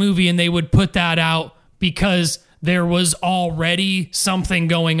write the movie and they would put that out because there was already something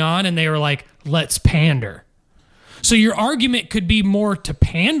going on and they were like, let's pander. So your argument could be more to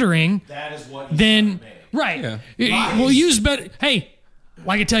pandering That is what he's than made. right. Yeah. We'll use better. Hey,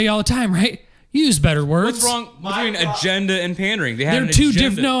 like I tell you all the time, right? Use better words. What's wrong between agenda and pandering? They had They're an two agenda.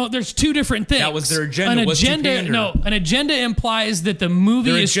 different. No, there's two different things. That was their agenda, An was to agenda. pander. No, an agenda implies that the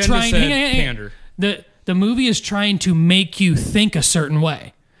movie Their is agenda trying. said hang on. pander. The movie is trying to make you think a certain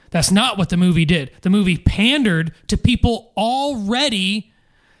way. That's not what the movie did. The movie pandered to people already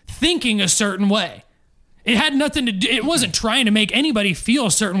thinking a certain way. It had nothing to do. It wasn't trying to make anybody feel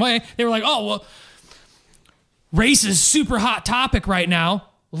a certain way. They were like, oh well, race is super hot topic right now.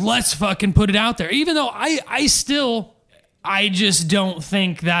 Let's fucking put it out there. Even though I just don't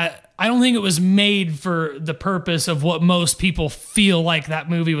think that. I don't think it was made for the purpose of what most people feel like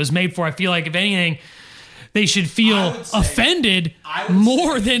that movie was made for. I feel like if anything, they should feel offended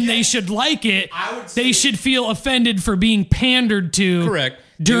more than they should like it. They should feel offended for being pandered to. Correct.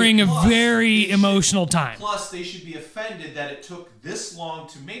 During a very emotional time. Plus, they should be offended that it took this long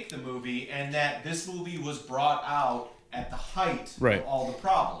to make the movie and that this movie was brought out at the height Right. of all the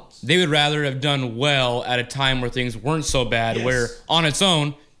problems. They would rather have done well at a time where things weren't so bad, Yes. where on its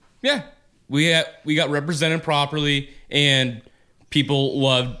own, yeah, we got represented properly and people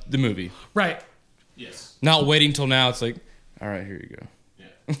loved the movie. Right. Yes. Not waiting till now. It's like, all right, here you go.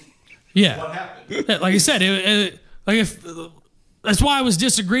 Yeah. Yeah. What happened? Like I said, that's why I was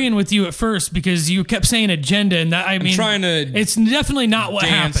disagreeing with you at first because you kept saying agenda, and that I mean, trying to it's definitely not what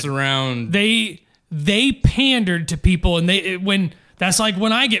Dance happened. around. They pandered to people, and that's like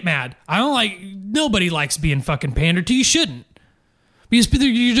when I get mad. I don't like. Nobody likes being fucking pandered to. You shouldn't. Because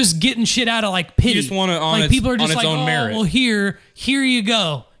you're just getting shit out of like pity. You just want it on like its- people are just on its like, own oh, merit. well, here you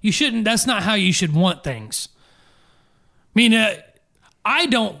go. You shouldn't. That's not how you should want things. I mean, I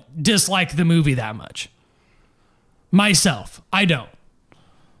don't dislike the movie that much. Myself, I don't.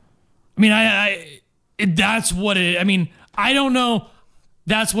 I mean, that's what it. I mean, I don't know.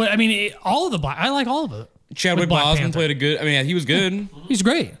 That's what I mean. All of the black. I like all of it. Chadwick Black Boseman Panther. played a good. I mean, he was good. He's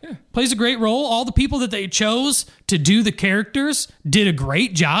great. Yeah. Plays a great role. All the people that they chose to do the characters did a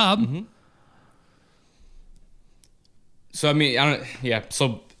great job. Mm-hmm. So I mean, I don't. Yeah.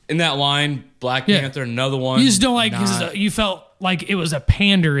 So in that line, Black Panther, another one. You just don't like because you felt like it was a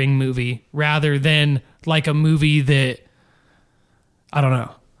pandering movie rather than like a movie that I don't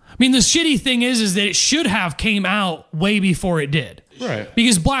know. I mean, the shitty thing is that it should have came out way before it did. Right.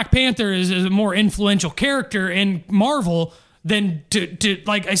 Because Black Panther is a more influential character in Marvel than to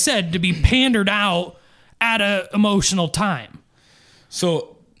like I said, to be pandered out at a emotional time.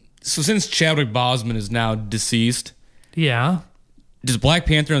 So since Chadwick Boseman is now deceased, yeah, does Black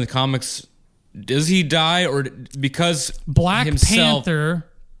Panther in the comics, does he die, or because Black Panther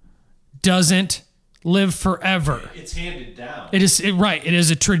doesn't live forever? It's handed down. It is right. It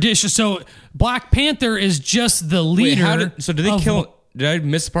is a tradition. So Black Panther is just the leader. Did they kill? Did I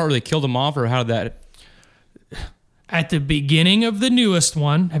miss the part where they killed him off, or how did that? At the beginning of the newest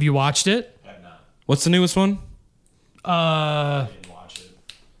one, have you watched it? I have not. What's the newest one? I didn't watch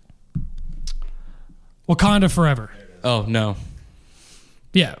it. Wakanda Forever. Oh no.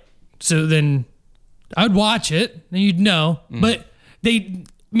 Yeah. So then I'd watch it, and you'd know. But they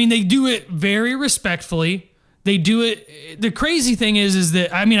do it very respectfully. They do it. The crazy thing is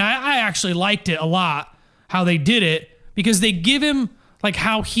that I actually liked it a lot how they did it because they give him like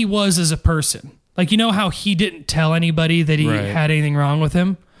how he was as a person. Like, you know how he didn't tell anybody that he had anything wrong with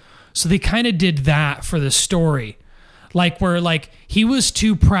him? So they kind of did that for the story. Like where like he was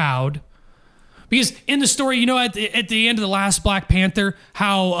too proud. Because in the story, you know, at the end of the last Black Panther,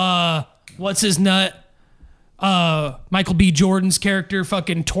 how what's his nut? Michael B. Jordan's character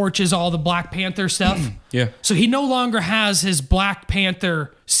fucking torches all the Black Panther stuff. Yeah. So he no longer has his Black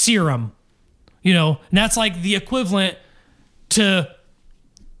Panther serum, you know, and that's like the equivalent to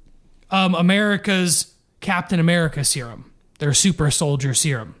America's Captain America serum, their super soldier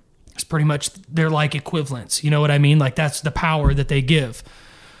serum. It's pretty much, they're like equivalents. You know what I mean? Like that's the power that they give.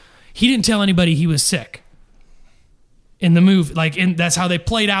 He didn't tell anybody he was sick in the movie. That's how they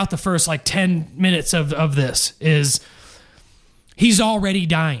played out the first like 10 minutes of this is he's already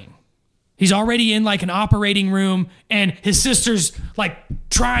dying. He's already in like an operating room and his sister's like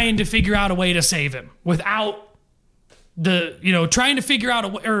trying to figure out a way to save him without trying to figure out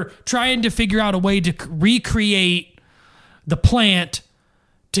a way to recreate the plant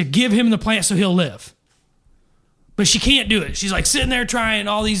to give him the plant so he'll live. But she can't do it. She's like sitting there trying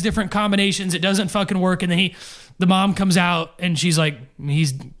all these different combinations. It doesn't fucking work. And then the mom comes out and she's like,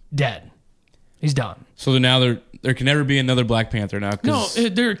 he's dead. He's done. So now there can never be another Black Panther now. No,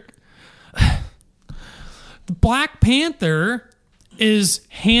 the Black Panther is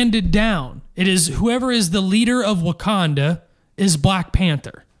handed down. It is whoever is the leader of Wakanda is Black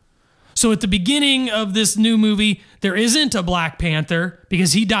Panther. So at the beginning of this new movie, there isn't a Black Panther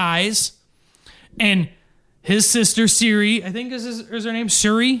because he dies. And his sister, Siri, I think is her name,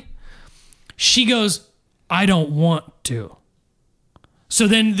 Suri, she goes, I don't want to. So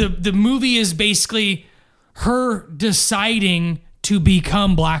then the movie is basically her deciding to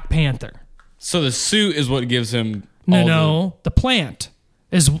become Black Panther. So the suit is what gives him the plant.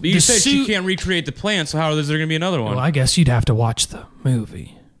 Is you said she can't recreate the plant, so how is there going to be another one? Well, I guess you'd have to watch the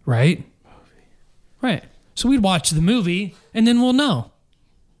movie, right? Right. So we'd watch the movie, and then we'll know.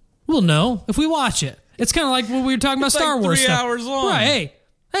 We'll know if we watch it. It's kind of like when we were talking about Star Wars 3 stuff. hours long. Right.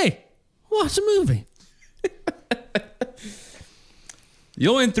 Hey, watch the movie. The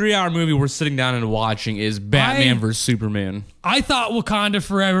only 3-hour movie we're sitting down and watching is Batman vs. Superman. I thought Wakanda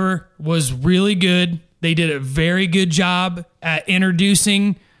Forever was really good. They did a very good job at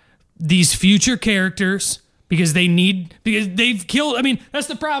introducing these future characters because they've killed. I mean, that's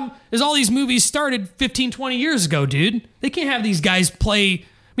the problem is all these movies started 15, 20 years ago, dude. They can't have these guys play.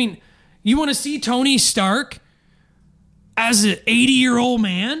 I mean, you want to see Tony Stark as an 80-year-old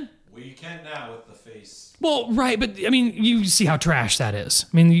man? Well, you can now with the face. Well, right, but I mean, you see how trash that is.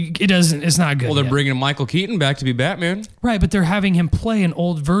 I mean, it's not good. Well, they're yet. bringing Michael Keaton back to be Batman. Right, but they're having him play an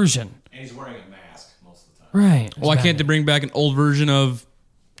old version. And he's wearing a mask most of the time. Right. Why can't they bring back an old version of,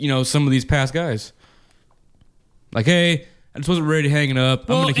 some of these past guys? Like, hey, I just wasn't ready to hang it up.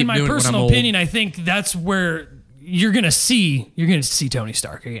 Well, I'm gonna keep in my doing it when I'm personal old. opinion, I think that's where you're gonna see Tony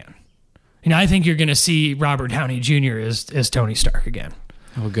Stark again. I think you're gonna see Robert Downey Jr. as Tony Stark again.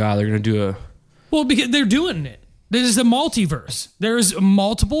 Oh God, they're gonna do because they're doing it. There's a multiverse. There's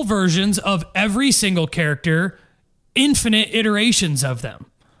multiple versions of every single character, infinite iterations of them.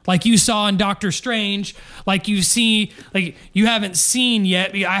 Like you saw in Doctor Strange, like you haven't seen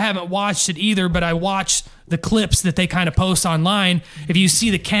yet. I haven't watched it either, but I watched the clips that they kind of post online. If you see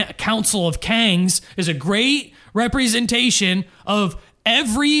the Council of Kangs is a great representation of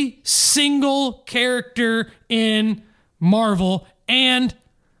every single character in Marvel, and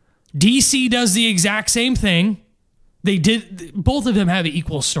DC does the exact same thing. Both of them have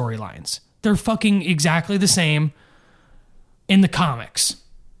equal storylines. They're fucking exactly the same in the comics.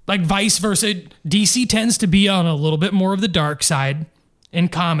 Like vice versa, DC tends to be on a little bit more of the dark side in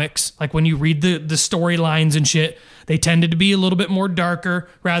comics. Like when you read the storylines and shit, they tended to be a little bit more darker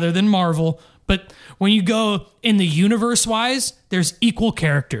rather than Marvel. But when you go in the universe-wise, there's equal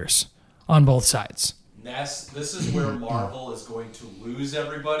characters on both sides. This is where Marvel is going to lose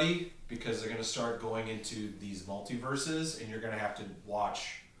everybody, because they're going to start going into these multiverses, and you're going to have to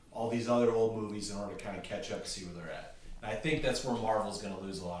watch all these other old movies in order to kind of catch up to see where they're at. I think that's where Marvel's going to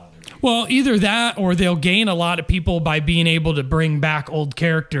lose a lot of their people. Well, either that or they'll gain a lot of people by being able to bring back old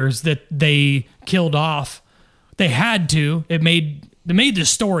characters that they killed off. They had to. They made the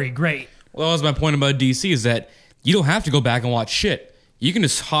story great. Well, that was my point about DC, is that you don't have to go back and watch shit. You can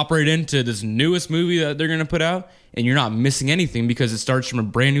just hop right into this newest movie that they're going to put out, and you're not missing anything because it starts from a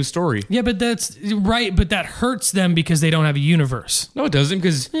brand new story. Yeah, but that's right. But that hurts them because they don't have a universe. No, it doesn't,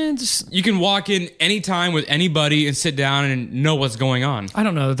 because you can walk in anytime with anybody and sit down and know what's going on. I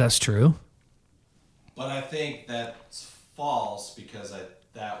don't know if that's true. But I think that's false, because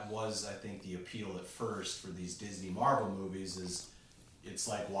that was, I think, the appeal at first for these Disney Marvel movies is it's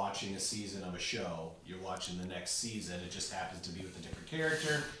like watching a season of a show. You're watching the next season. It just happens to be with a different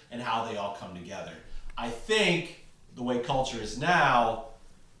character and how they all come together. I think the way culture is now,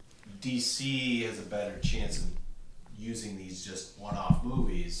 DC has a better chance of using these just one-off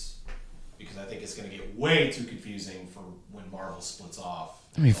movies, because I think it's going to get way too confusing for when Marvel splits off.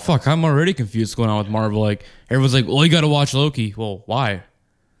 I mean, fuck, I'm already confused what's going on with Marvel. Like, everyone's like, well, you got to watch Loki. Well, why?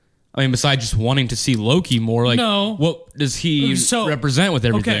 I mean, besides just wanting to see Loki more, like, no. What does he represent with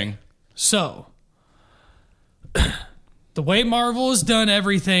everything? Okay. So, the way Marvel has done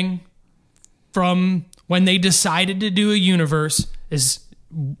everything from when they decided to do a universe is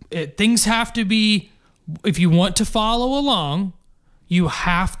things have to be, if you want to follow along, you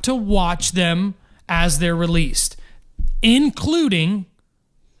have to watch them as they're released, including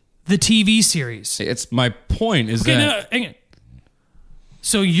the TV series. It's my point is that... No, hang on.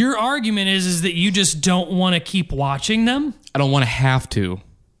 So your argument is that you just don't want to keep watching them? I don't want to have to.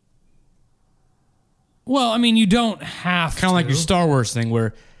 Well, I mean, you don't have to. Kind of like your Star Wars thing,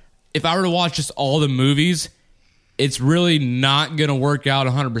 where if I were to watch just all the movies, it's really not going to work out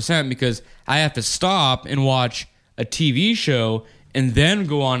 100% because I have to stop and watch a TV show and then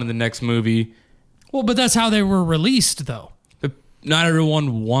go on to the next movie. Well, but that's how they were released, though. But not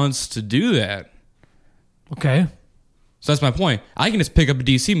everyone wants to do that. Okay. So that's my point. I can just pick up a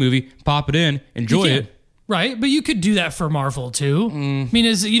DC movie, pop it in, enjoy it. Right, but you could do that for Marvel, too. I mean,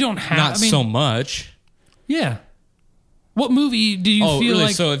 you don't have... Not so much. Yeah. What movie do you feel really?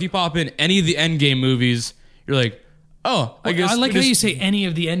 like... So if you pop in any of the Endgame movies, you're like, oh, I guess... I like how you say any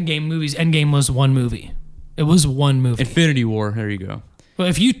of the Endgame movies. Endgame was one movie. It was one movie. Infinity War, there you go. Well,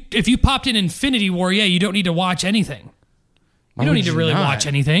 if you popped in Infinity War, yeah, you don't need to watch anything. You don't need to really watch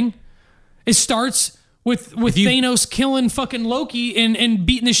anything. It starts... With Thanos killing fucking Loki and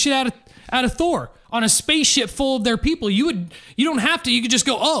beating the shit out of Thor on a spaceship full of their people. You don't have to. You could just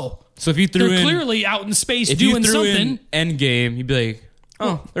go, oh. So if you threw they're clearly out in space doing something. If you threw in Endgame, you'd be like,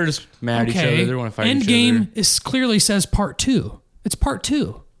 oh, they're just mad at each other. They want to fight each other. Endgame clearly says part 2. It's part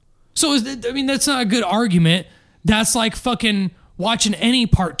 2. So that's not a good argument. That's like fucking watching any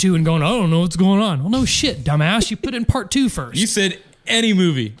part 2 and going, I don't know what's going on. Well, no shit, dumbass. You put in part 2 first. You said any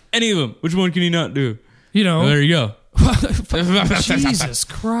movie, any of them. Which one can you not do? You know, well, there you go. Jesus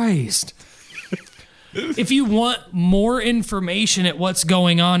Christ. If you want more information at what's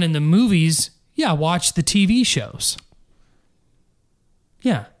going on in the movies, yeah, watch the TV shows.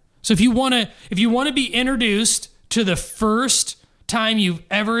 Yeah. So if you want to be introduced to the first time you've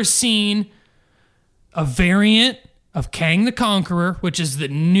ever seen a variant of Kang the Conqueror, which is the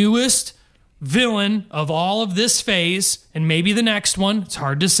newest villain of all of this phase, and maybe the next one. It's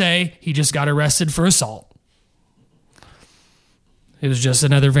hard to say. He just got arrested for assault. It was just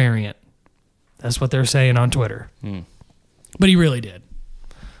another variant. That's what they're saying on Twitter. But he really did.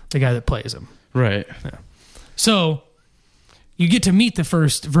 The guy that plays him. Right. Yeah. So you get to meet the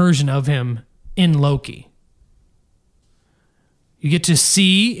first version of him in Loki. You get to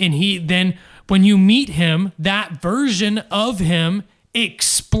see, and then when you meet him, that version of him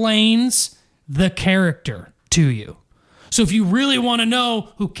explains the character to you. So if you really want to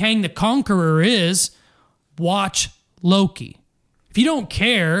know who Kang the Conqueror is, watch Loki. If you don't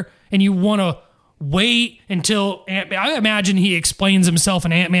care and you want to wait until I imagine he explains himself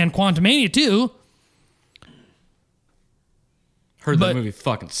in Ant-Man Quantumania too. Heard that movie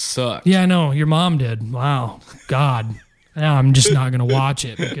fucking sucked. Yeah, I know. Your mom did. Wow. God. Now I'm just not going to watch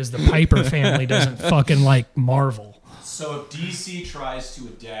it because the Piper family doesn't fucking like Marvel. So if DC tries to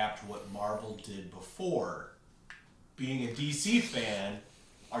adapt what Marvel did before, being a DC fan,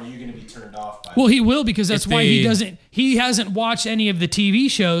 are you going to be turned off by Well, he will because that's why he hasn't watched any of the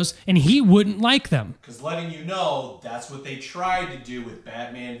TV shows and he wouldn't like them. Because letting you know, that's what they tried to do with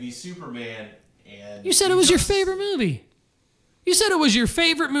Batman v Superman. And you said it was your favorite movie. You said it was your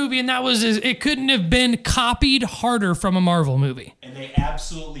favorite movie, and it couldn't have been copied harder from a Marvel movie. And they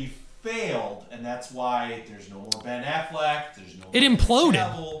absolutely failed, and that's why there's no more Ben Affleck. There's no. It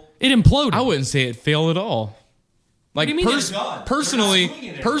imploded. It imploded. I wouldn't say it failed at all. Like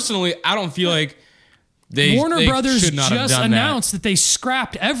personally, I don't feel like Warner Brothers should not just have done announced that they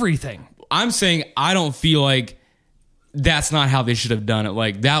scrapped everything. I'm saying I don't feel like that's not how they should have done it.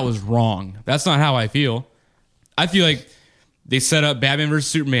 Like that was wrong. That's not how I feel. I feel like they set up Batman vs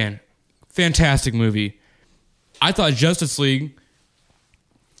Superman, fantastic movie. I thought Justice League.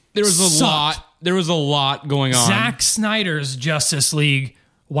 There was a lot going on. Zack Snyder's Justice League,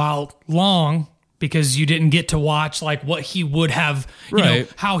 while long, because you didn't get to watch like what he would have, you know,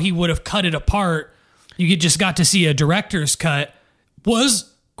 how he would have cut it apart. You just got to see a director's cut.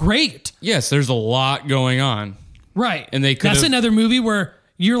 Was great. Yes, there's a lot going on. Right, and that's another movie where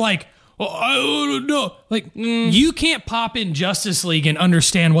you're like, well, I don't know. Like, you can't pop in Justice League and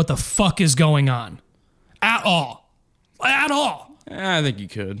understand what the fuck is going on. At all. At all. I think you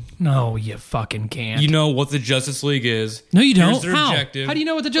could. No, you fucking can't. You know what the Justice League is. No, you don't. Their How? Objective. How do you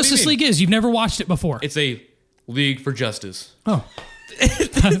know what the Justice League is? You've never watched it before. It's a league for justice. Oh.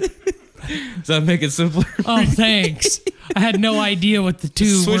 Does that make it simpler? Oh, thanks. I had no idea what the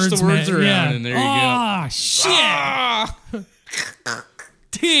two Switch words the words meant. around, and there you go. Ah, shit. Ah!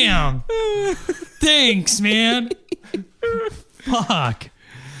 Damn. Thanks, man. Fuck.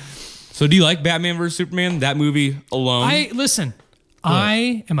 So do you like Batman vs Superman? That movie alone?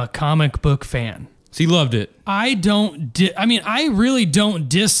 I am a comic book fan. So you loved it. I really don't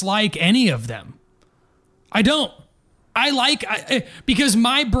dislike any of them. I don't. Because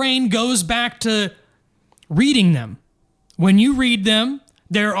my brain goes back to reading them. When you read them,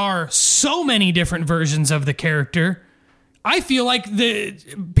 there are so many different versions of the character. I feel like the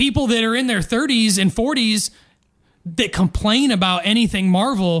people that are in their 30s and 40s that complain about anything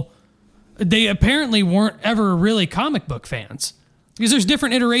Marvel, they apparently weren't ever really comic book fans. Because there's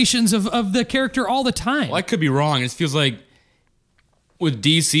different iterations of the character all the time. Well, I could be wrong. It feels like with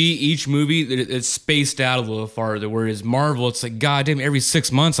DC, each movie, it's spaced out a little farther. Whereas Marvel, it's like, goddamn, every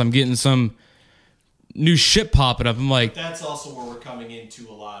 6 months I'm getting some new shit popping up. I'm like... That's also where we're coming into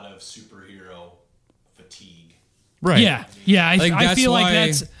a lot of superhero fatigue. Right. Yeah. I feel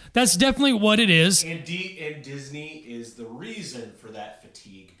like that's definitely what it is. And Disney is the reason for that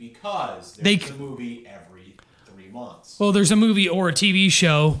fatigue because there's a movie every 3 months. Well, there's a movie or a TV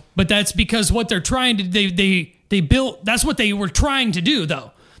show, but that's because what they're trying to they built. That's what they were trying to do,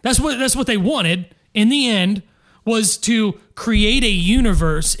 though. That's what they wanted in the end, was to create a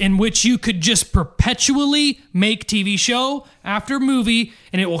universe in which you could just perpetually make TV show after movie,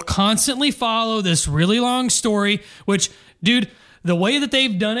 and it will constantly follow this really long story, which, dude, the way that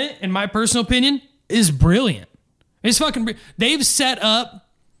they've done it, in my personal opinion, is brilliant. It's fucking They set up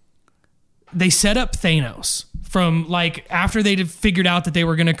Thanos from, like, after they figured out that they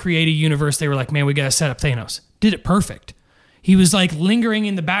were going to create a universe, they were like, man, we got to set up Thanos. Did it perfect. He was like lingering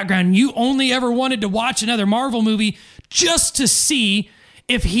in the background. You only ever wanted to watch another Marvel movie just to see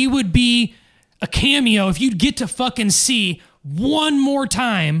if he would be a cameo, if you'd get to fucking see one more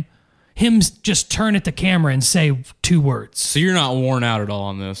time him just turn at the camera and say 2 words. So you're not worn out at all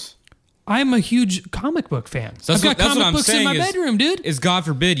on this? I'm a huge comic book fan. So I've got comic books in my bedroom, dude. Is God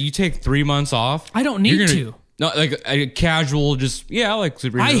forbid you take 3 months off? I don't need to. Not like a casual, I like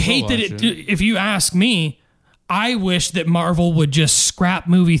superheroes. I hate that if you ask me, I wish that Marvel would just scrap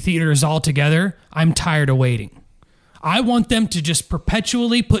movie theaters altogether. I'm tired of waiting. I want them to just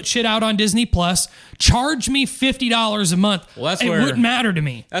perpetually put shit out on Disney Plus, charge me $50 a month. Well, it wouldn't matter to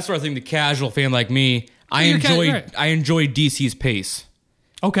me. That's where I think the casual fan like me, I enjoy DC's pace.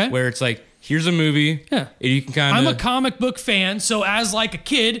 Okay. Where it's like, here's a movie. Yeah. You can kind of... I'm a comic book fan, so as like a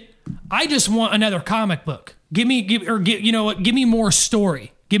kid, I just want another comic book. Give me more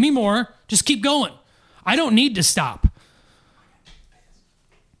story. Give me more. Just keep going. I don't need to stop.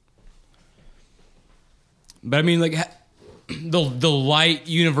 But I mean, like, the light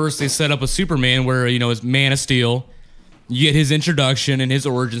universe they set up with Superman, where it's Man of Steel. You get his introduction and his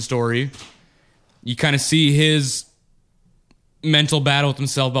origin story. You kind of see his mental battle with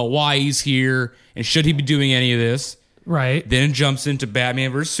himself about why he's here and should he be doing any of this. Right. Then it jumps into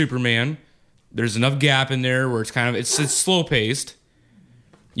Batman versus Superman. There's enough gap in there where it's slow paced.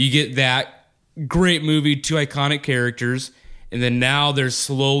 You get that great movie, two iconic characters, and then now they're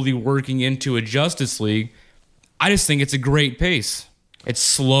slowly working into a Justice League. I just think it's a great pace. It's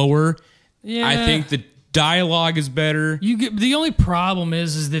slower. Yeah. I think the dialogue is better. The only problem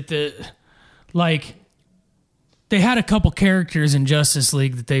is that they had a couple characters in Justice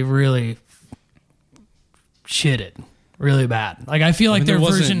League that they really shitted really bad. Like I feel like their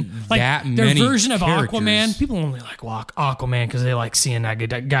version of Aquaman, people only like Aquaman because they like seeing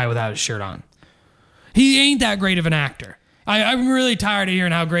that guy without his shirt on. He ain't that great of an actor. I'm really tired of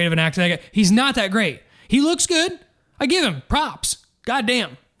hearing how great of an actor that guy. He's not that great. He looks good. I give him props.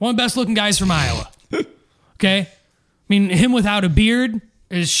 Goddamn, one of the best looking guys from Iowa. Okay, I mean him without a beard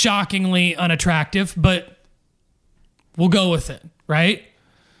is shockingly unattractive, but we'll go with it, right?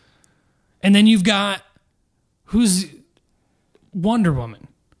 And then you've got who's Wonder Woman,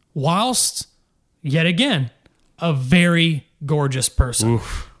 whilst yet again a very gorgeous person.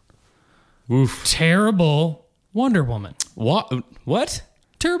 Oof. Terrible Wonder Woman. What?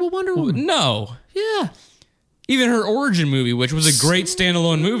 Terrible Wonder Woman. No. Yeah. Even her origin movie, which was a great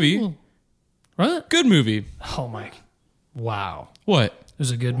standalone movie. What? Good movie. Oh my. Wow. What? It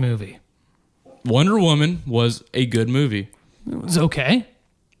was a good movie. Wonder Woman was a good movie. It was okay.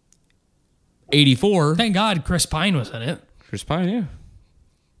 84. Thank God Chris Pine was in it. Chris Pine, yeah.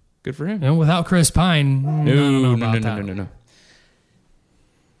 Good for him. Without Chris Pine, No.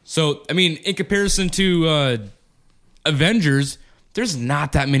 So, I mean, in comparison to Avengers, there's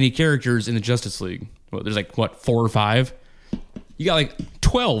not that many characters in the Justice League. Well, there's 4 or 5? You got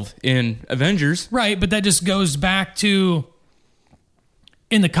 12 in Avengers. Right, but that just goes back to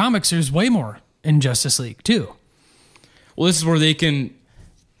in the comics, there's way more in Justice League, too. Well, this is where they can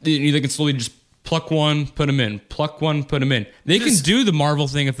slowly just pluck one, put them in. Pluck one, put them in. They can do the Marvel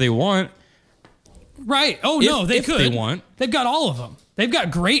thing if they want. Right. Oh, no, they could. If they want. They've got all of them. They've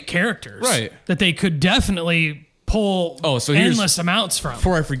got great characters. Right. That they could definitely pull endless amounts from.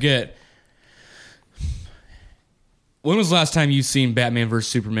 Before I forget, when was the last time you've seen Batman vs.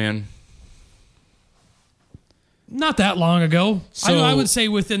 Superman? Not that long ago. So, I would say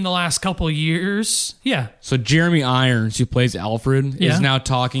within the last couple of years. Yeah. So Jeremy Irons, who plays Alfred, is now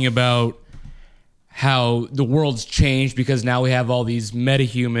talking about how the world's changed because now we have all these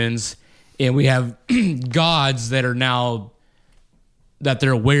metahumans and we have gods that are now, that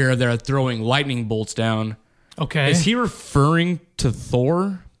they're aware that are throwing lightning bolts down. Okay. Is he referring to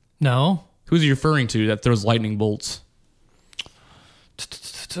Thor? No. Who's he referring to that throws lightning bolts?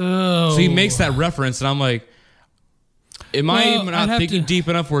 Oh. So he makes that reference, and I'm like, am I not thinking deep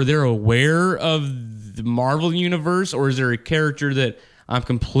enough where they're aware of the Marvel universe, or is there a character that I'm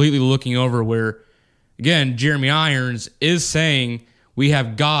completely looking over where, again, Jeremy Irons is saying we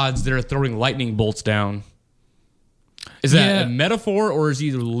have gods that are throwing lightning bolts down? Is that a metaphor, or is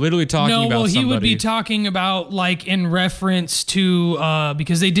he literally talking about somebody? No, he would be talking about in reference to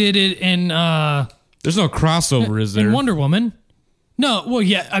because they did it in. There's no crossover, is there? In Wonder Woman. No, well,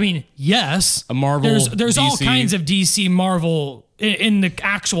 yeah, I mean, yes. A Marvel. There's all kinds of DC Marvel in the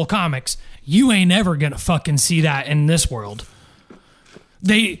actual comics. You ain't ever gonna fucking see that in this world.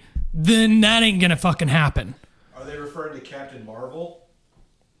 Then that ain't gonna fucking happen. Are they referring to Captain Marvel?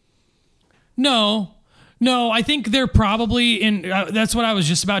 No, I think they're probably in. That's what I was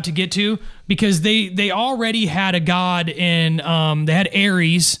just about to get to, because they already had a god in. They had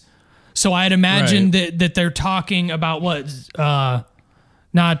Ares, so I'd imagine that they're talking about what,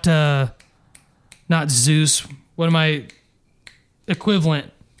 not Zeus. What am I?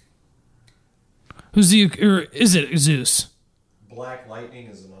 Equivalent. Is it Zeus? Black Lightning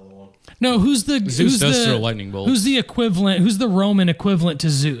is another one. No, Zeus does throw lightning bolts. Who's the equivalent? Who's the Roman equivalent to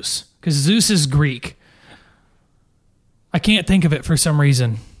Zeus? Because Zeus is Greek. I can't think of it for some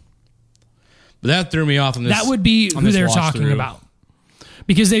reason. But that threw me off on this. That would be who they're talking about.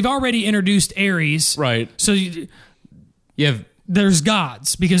 Because they've already introduced Ares. Right. So there's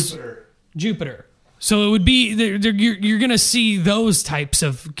gods. Because Jupiter. So it would be, you're going to see those types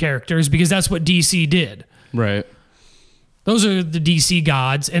of characters because that's what DC did. Right. Those are the DC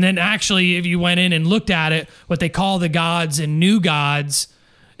gods. And then actually, if you went in and looked at it, what they call the gods and new gods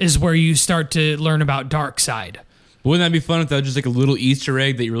is where you start to learn about Darkseid. Wouldn't that be fun if that was just a little Easter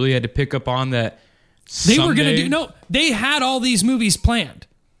egg that you really had to pick up on that they were going to do? No, they had all these movies planned.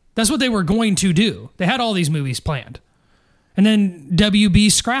 That's what they were going to do. They had all these movies planned. And then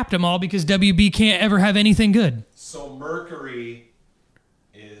WB scrapped them all because WB can't ever have anything good. So Mercury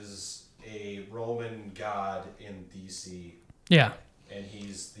is a Roman god in DC. Yeah. And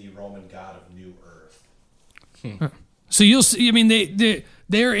he's the Roman god of New Earth. So you'll see, I mean, they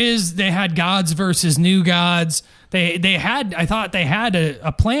had gods versus new gods. I thought they had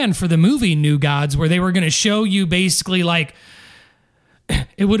a plan for the movie New Gods where they were going to show you basically like,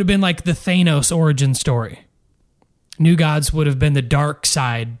 it would have been like the Thanos origin story. New Gods would have been the dark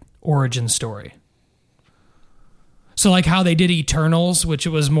side origin story. So like how they did Eternals, which it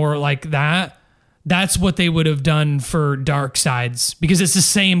was more like that. That's what they would have done for Dark Sides because it's the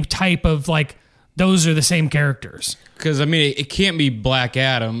same type of like, those are the same characters. Because, I mean, it can't be Black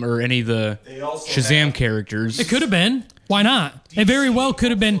Adam or any of the Shazam characters. It could have been. Why not? It very well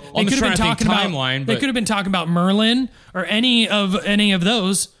could have been. They could have been talking about timeline. They could have been talking about Merlin or any of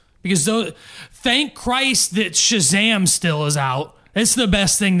those because those. Thank Christ that Shazam still is out. It's the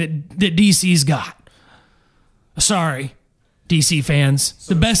best thing that DC's got. Sorry, DC fans.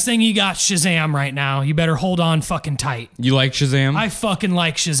 The best thing you got Shazam right now. You better hold on fucking tight. You like Shazam? I fucking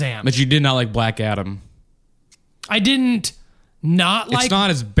like Shazam. But you did not like Black Adam. I didn't not like... It's not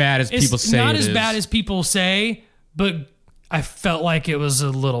as bad as people say it is. It's not as bad as people say, but I felt like it was a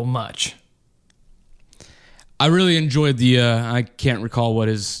little much. I really enjoyed I can't recall what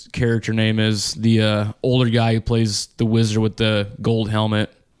his character name is, the older guy who plays the wizard with the gold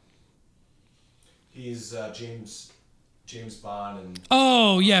helmet. He's James Bond. And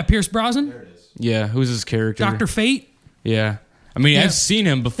oh, yeah, Pierce Brosnan? There it is. Yeah, who's his character? Dr. Fate? Yeah. I mean, I've seen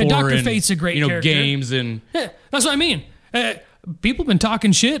him before Dr. Fate's a great character. Games and... Yeah, that's what I mean. People have been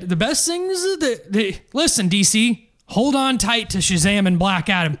talking shit. The best thing is that... Listen, DC, hold on tight to Shazam and Black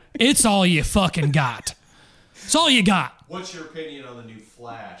Adam. It's all you fucking got. It's all you got. What's your opinion on the new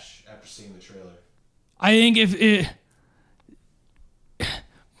Flash after seeing the trailer? I think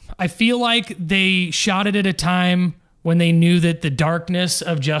I feel like they shot it at a time when they knew that the darkness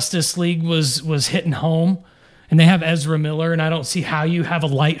of Justice League was hitting home. And they have Ezra Miller, and I don't see how you have a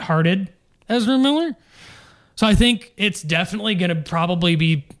lighthearted Ezra Miller. So I think it's definitely going to probably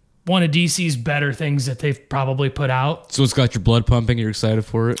be one of DC's better things that they've probably put out. So it's got your blood pumping. You're excited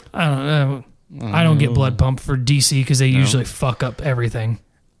for it? I don't know. I don't get blood pumped for DC because they usually fuck up everything.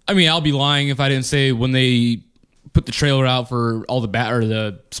 I mean, I'll be lying if I didn't say when they put the trailer out for all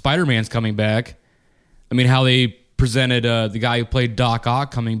the Spider-Man's coming back. I mean, how they presented the guy who played Doc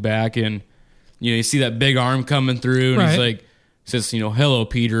Ock coming back, and you see that big arm coming through, and he's like, says, hello,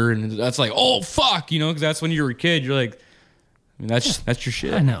 Peter, and that's like, oh fuck, because that's when you were a kid. You're like, I mean, that's your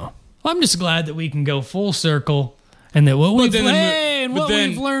shit. I know. Well, I'm just glad that we can go full circle, and that what we've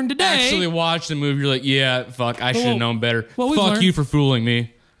learned today. Actually, watch the movie. You're like, yeah, fuck, I should have known better. Fuck you for fooling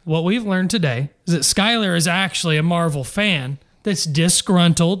me. What we've learned today is that Skylar is actually a Marvel fan that's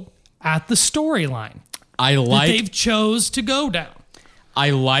disgruntled at the storyline. That they've chose to go down.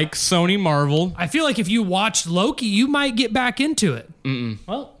 I like Sony Marvel. I feel like if you watched Loki, you might get back into it.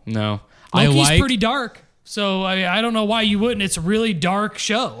 Well, no. Loki's pretty dark, so I don't know why you wouldn't. It's a really dark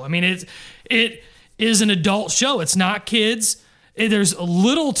show. I mean, it is an adult show. It's not kids. There's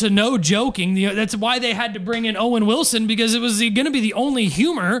little to no joking. That's why they had to bring in Owen Wilson, because it was going to be the only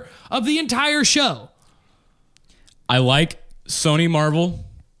humor of the entire show. I like Sony Marvel.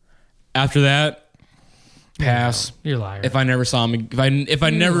 After that, pass. You're a liar. If I never saw him, if I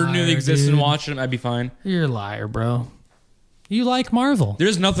never knew they existed and watched them, I'd be fine. You're a liar, bro. You like Marvel.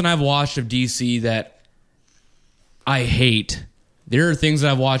 There's nothing I've watched of DC that I hate. There are things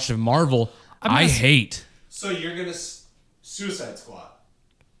that I've watched of Marvel I hate. So you're going to... Suicide Squad.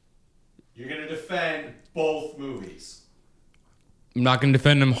 You're going to defend both movies. I'm not going to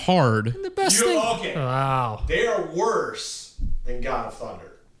defend them hard. The best thing... Okay. Wow. They are worse than God of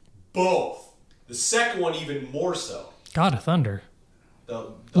Thunder. Both. The second one even more so. God of Thunder.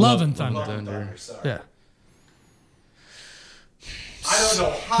 Love and Thunder. Love and Thunder, sorry. Yeah. I don't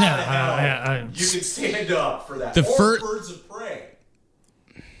know how the hell you can stand up for that. Birds of Prey.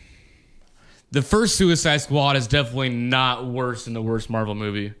 The first Suicide Squad is definitely not worse than the worst Marvel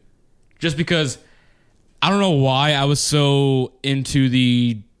movie. Just because, I don't know why I was so into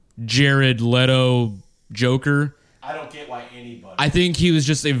the Jared Leto Joker. I don't get why anybody... I think he was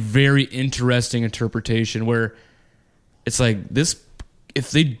just a very interesting interpretation where it's like, this,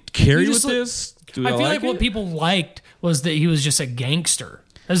 if they carry with this, do I feel like what people liked was that he was just a gangster.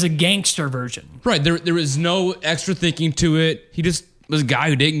 As a gangster version. Right, there was no extra thinking to it. He just was a guy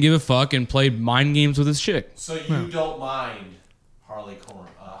who didn't give a fuck and played mind games with his chick. So you don't mind Harley Corn?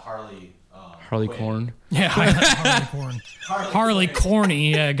 Harley Corn. Yeah, Harley Corn. Harley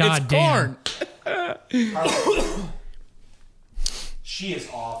Corny. Yeah, goddamn. Harley. She is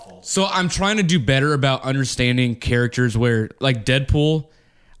awful. So I'm trying to do better about understanding characters where, like Deadpool,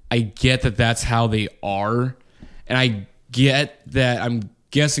 I get that that's how they are. And I get that I'm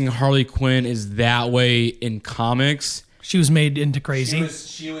guessing Harley Quinn is that way in comics. She was made into crazy.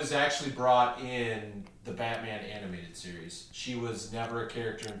 She was actually brought in the Batman animated series. She was never a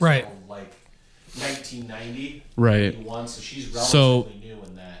character until like 1990. Right. So she's relatively new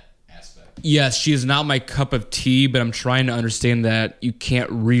in that aspect. Yes, she is not my cup of tea, but I'm trying to understand that you can't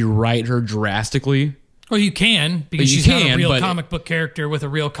rewrite her drastically. Well, you can, because she's not a real comic book character with a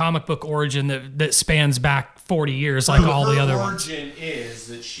real comic book origin that spans back 40 years like all the other ones. Her origin is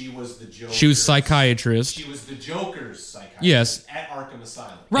that she was the Joker. She was psychiatrist. She was the Joker's psychiatrist yes. at Arkham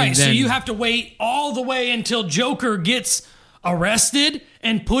Asylum. Right, so you have to wait all the way until Joker gets arrested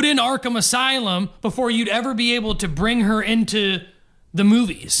and put in Arkham Asylum before you'd ever be able to bring her into the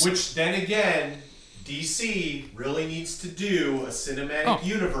movies. Which then again, DC really needs to do a cinematic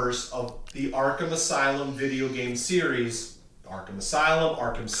universe of the Arkham Asylum video game series. Arkham Asylum,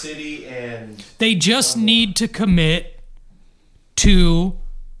 Arkham City, and... They just need to commit to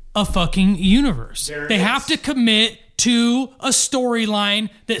a fucking universe. They have to commit to a storyline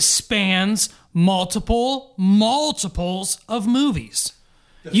that spans multiples of movies.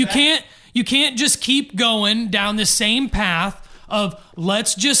 You can't just keep going down the same path of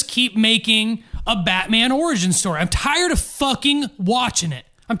let's just keep making a Batman origin story. I'm tired of fucking watching it.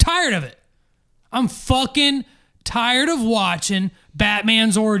 I'm tired of it. I'm fucking tired of watching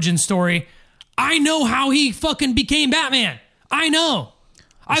Batman's origin story. I know how he fucking became Batman. I know.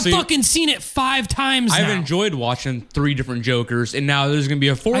 I've fucking seen it 5 times now. I've enjoyed watching 3 different Jokers, and now there's going to be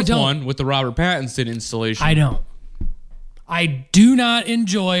a 4th one with the Robert Pattinson installation. I don't. I do not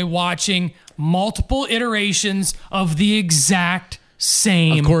enjoy watching multiple iterations of the exact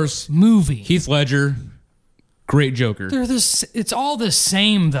same movie. Heath Ledger, great Joker. It's all the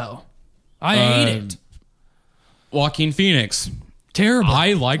same, though. I hate it. Joaquin Phoenix. Terrible.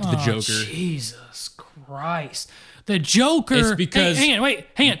 I liked the Joker. Jesus Christ. The Joker... It's because... Hang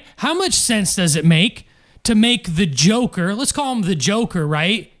on. How much sense does it make to make the Joker... Let's call him the Joker,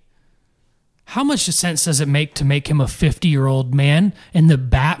 right? How much sense does it make to make him a 50-year-old man and the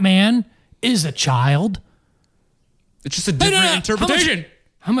Batman is a child? It's just a different interpretation.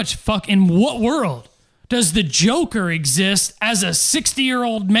 How much fuck... In what world does the Joker exist as a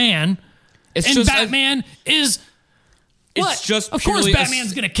 60-year-old man and Batman is... What? It's just of course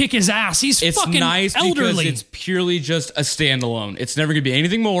Batman's going to kick his ass. He's fucking nice elderly. Because it's purely just a standalone. It's never going to be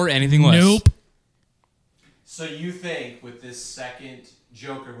anything more, anything less. Nope. So you think with this second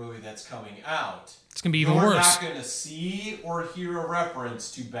Joker movie that's coming out, it's going to be even worse. We're not going to see or hear a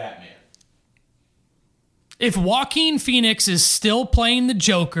reference to Batman. If Joaquin Phoenix is still playing the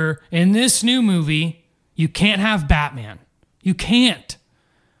Joker in this new movie, you can't have Batman. You can't.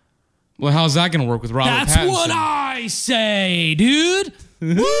 Well, how's that going to work with Robert Pattinson? That's what I say, dude.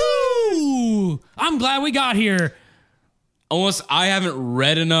 Woo! I'm glad we got here. Unless I haven't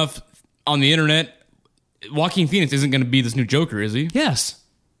read enough on the internet, Joaquin Phoenix isn't going to be this new Joker, is he? Yes.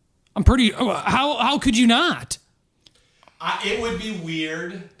 I'm pretty... How could you not? It would be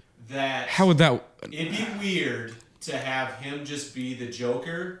weird that... How would that... It'd be weird to have him just be the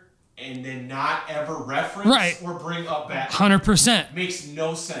Joker... and then not ever reference or bring up Batman. 100%. Makes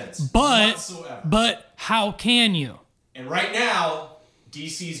no sense whatsoever. But how can you? And right now,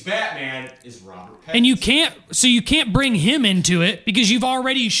 DC's Batman is Robert Pattinson. And you can't bring him into it because you've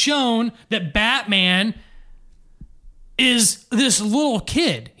already shown that Batman is this little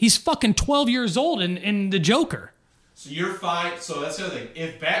kid. He's fucking 12 years old in the Joker. So you're fine. So that's the other thing.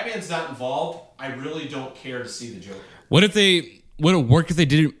 If Batman's not involved, I really don't care to see the Joker. Would it work if they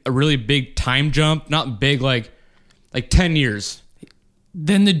did a really big time jump? Not big, like 10 years.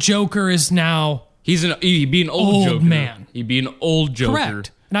 Then the Joker is now... He'd be an old Joker. Man. He'd be an old Joker.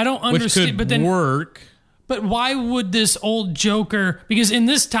 Correct. And I don't understand... Which could work. But why would this old Joker... Because in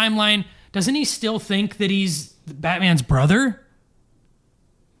this timeline, doesn't he still think that he's Batman's brother?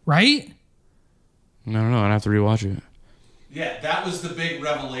 Right? I don't know. I'd have to rewatch it. Yeah, that was the big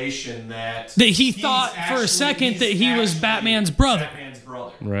revelation that he thought for a second that he was Batman's brother.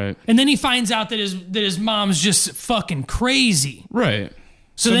 Right. And then he finds out that his mom's just fucking crazy. Right.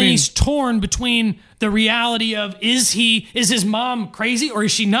 So then he's torn between the reality of is his mom crazy or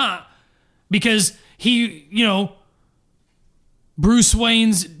is she not? Because Bruce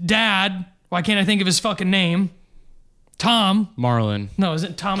Wayne's dad, why can't I think of his fucking name? Tom. Marlon. No, is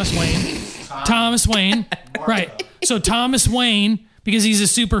it Thomas Wayne? Thomas Wayne. Right. So Thomas Wayne, because he's a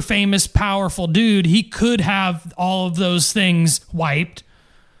super famous, powerful dude, he could have all of those things wiped.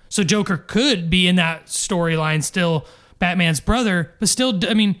 So Joker could be in that storyline still Batman's brother, but still,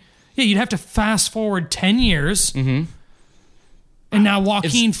 I mean, yeah, you'd have to fast forward 10 years. Mm-hmm. And now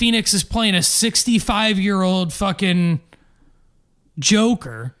Joaquin Phoenix is playing a 65-year-old fucking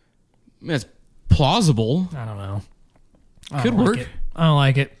Joker. That's plausible. I don't know. Could work. I don't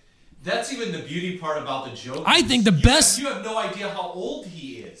like it. That's even the beauty part about the Joker. I think the best... You have no idea how old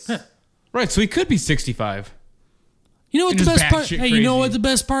he is. Right, so he could be 65. You know what the best part... Hey, you know what the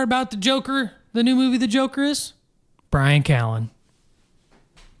best part about the Joker, the new movie The Joker is? Brian Callen.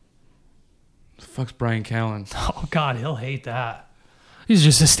 The fuck's Brian Callen? Oh, God, he'll hate that. He's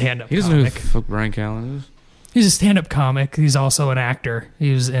just a stand-up comic. He doesn't know who the fuck Brian Callen is. He's a stand-up comic. He's also an actor.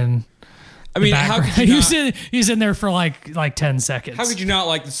 He was in... I mean, how could you not, he's in there for like 10 seconds. How could you not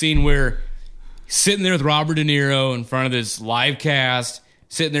like the scene where he's sitting there with Robert De Niro in front of this live cast,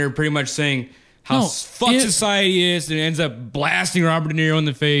 sitting there pretty much saying how fucked society is, and ends up blasting Robert De Niro in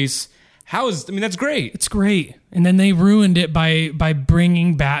the face? That's great. It's great. And then they ruined it by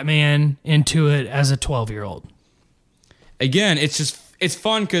bringing Batman into it as a 12-year-old. Again, it's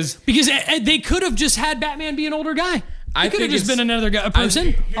fun because they could have just had Batman be an older guy. I could have think just been another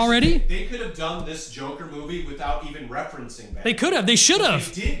person already. They could have done this Joker movie without even referencing Batman. They could have. They should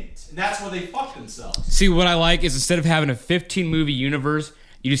have. They didn't. And that's where they fucked themselves. See, what I like is instead of having a 15-movie universe,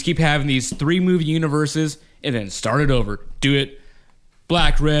 you just keep having these 3-movie universes and then start it over. Do it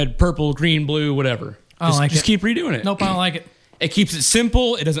black, red, purple, green, blue, whatever. Just keep redoing it. Nope, I don't like it. It keeps it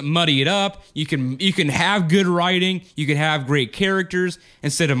simple. It doesn't muddy it up. You can have good writing. You can have great characters.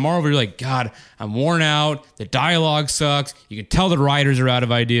 Instead of Marvel, you're like, God, I'm worn out. The dialogue sucks. You can tell the writers are out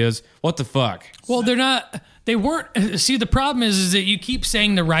of ideas. What the fuck? Well, they're not. They weren't. See, the problem is that you keep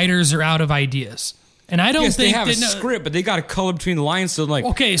saying the writers are out of ideas. And I don't think they have a script, but they got to color between the lines. So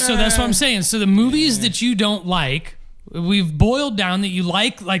okay, so that's what I'm saying. So the movies that you don't like, we've boiled down that you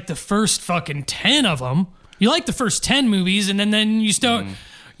like the first fucking 10 of them. You like the first 10 movies, and then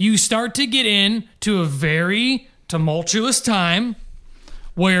you start to get into a very tumultuous time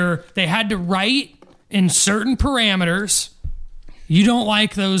where they had to write in certain parameters. You don't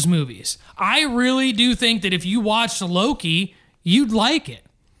like those movies. I really do think that if you watched Loki, you'd like it.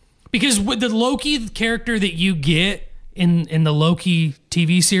 Because with the Loki character that you get in the Loki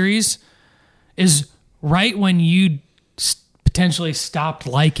TV series is right when you potentially stopped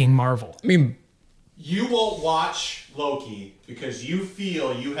liking Marvel. I mean... You won't watch Loki because you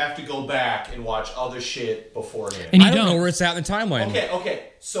feel you have to go back and watch other shit beforehand. And I don't know where it's at in the timeline. Okay.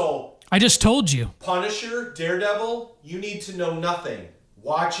 So I just told you. Punisher, Daredevil, you need to know nothing.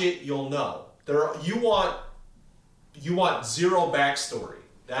 Watch it, you'll know. You want zero backstory.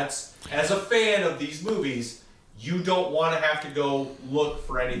 That's, as a fan of these movies, you don't want to have to go look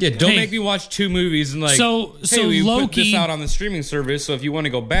for anything. Yeah, don't make me watch 2 movies and we Loki, put this out on the streaming service, so if you want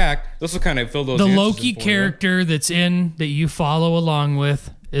to go back, this will kind of fill those the answers Loki character that you follow along with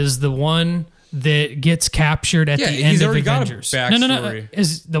is the one that gets captured at the end of Avengers. No.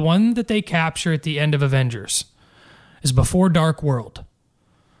 Is the one that they capture at the end of Avengers is before Dark World.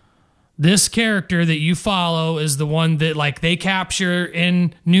 This character that you follow is the one that they capture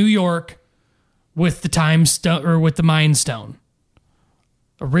in New York with the Time Stone or with the Mind Stone.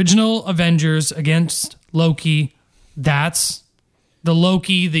 Original Avengers against Loki. That's the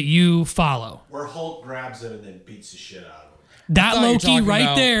Loki that you follow. Where Hulk grabs him and then beats the shit out of him. That Loki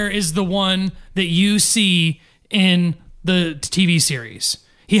right there is the one that you see in the TV series.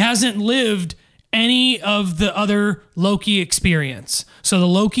 He hasn't lived any of the other Loki experience. So the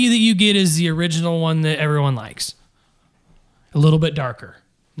Loki that you get is the original one that everyone likes. A little bit darker.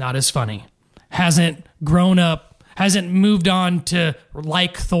 Not as funny. Hasn't grown up, hasn't moved on to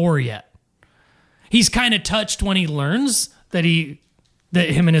like Thor yet. He's kind of touched when he learns that him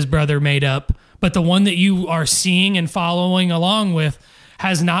and his brother made up, but the one that you are seeing and following along with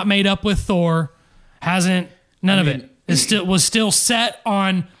has not made up with Thor, none of it. Was still set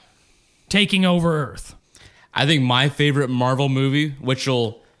on taking over Earth. I think my favorite Marvel movie, which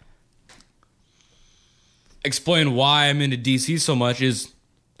will explain why I'm into DC so much, is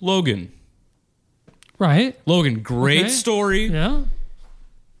Logan. Right. Logan, great story. Yeah.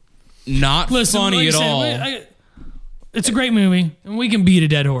 Not funny at all. It's a great movie, and we can beat a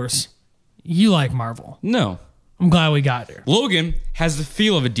dead horse. You like Marvel. No. I'm glad we got there. Logan has the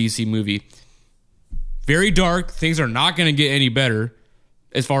feel of a DC movie. Very dark. Things are not going to get any better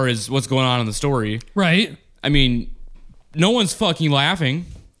as far as what's going on in the story. Right. I mean, no one's fucking laughing.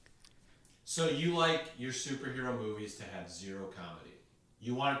 So you like your superhero movies to have zero comedy.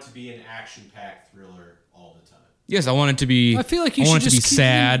 You want it to be an action-packed thriller all the time. Yes, I want it to be. I feel like you want should it to be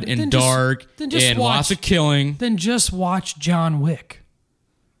sad and dark and lots of killing. Then just watch John Wick.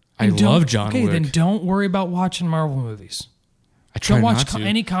 I love John Wick. Okay, then don't worry about watching Marvel movies. I try Don't not watch to.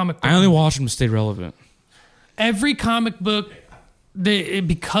 any comic book. I only watch them to stay relevant. Every comic book,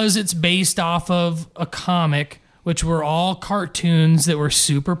 because it's based off of a comic, which were all cartoons that were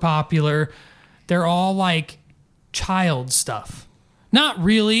super popular, they're all like child stuff. Not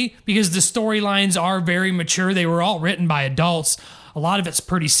really, because the storylines are very mature. They were all written by adults. A lot of it's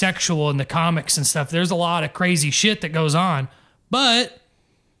pretty sexual in the comics and stuff. There's a lot of crazy shit that goes on. But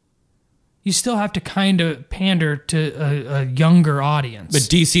you still have to kind of pander to a younger audience. But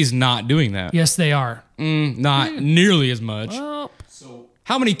DC's not doing that. Yes, they are. Not nearly as much. Well,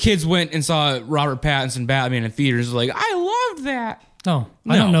 How many kids went and saw Robert Pattinson Batman in theaters like, I loved that? no,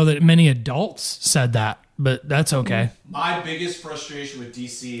 I don't know that many adults said that, but that's okay. My biggest frustration with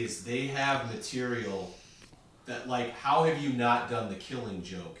DC is they have material that, like, how have you not done the Killing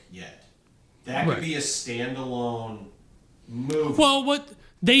Joke yet? That could be a standalone movie. Well,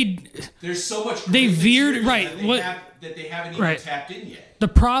 there's so much they great veered material right. that they haven't even tapped in yet. The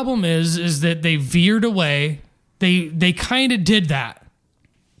problem is that they veered away. They kind of did that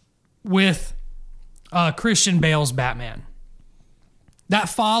with Christian Bale's Batman. That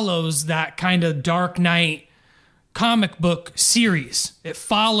follows that kind of Dark Knight comic book series. It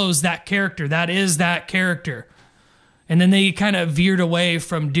follows that character. That is that character. And then they kind of veered away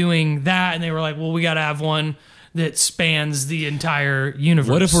from doing that, and they were like, well, we got to have one that spans the entire universe.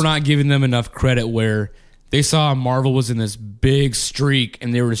 What if we're not giving them enough credit where they saw Marvel was in this big streak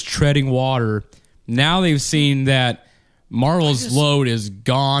and they were just treading water? Now they've seen that Marvel's load is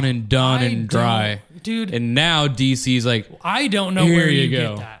gone and done and dry. Dude. And now DC's like, I don't know where you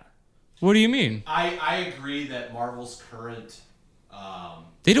get that. What do you mean? I agree that Marvel's current...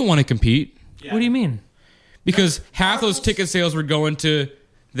 They don't want to compete. What do you mean? Because half those ticket sales were going to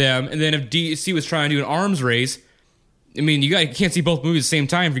them, and then if DC was trying to do an arms race, I mean, you can't see both movies at the same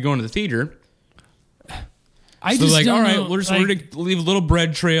time if you're going to the theater. I So just like, don't all right, know, we're going to leave a little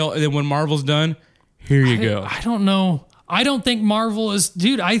bread trail, and then when Marvel's done, here you go. I don't know. I don't think Marvel is...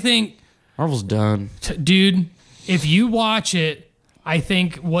 Dude, I think... Marvel's done. Dude, if you watch it, I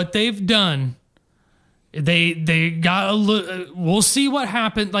think what they've done, they got a little... We'll see what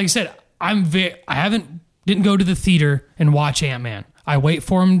happened. Like I said, didn't go to the theater and watch Ant-Man. I wait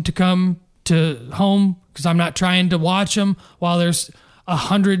for him to come to home because I'm not trying to watch him while there's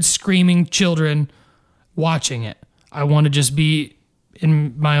 100 screaming children watching it. I want to just be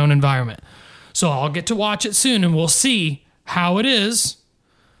in my own environment. So I'll get to watch it soon and we'll see how it is.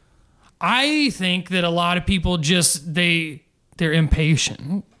 I think that a lot of people just, they're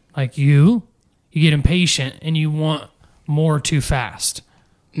impatient. Like you get impatient and you want more too fast.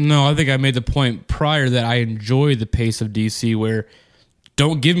 No, I think I made the point prior that I enjoy the pace of DC where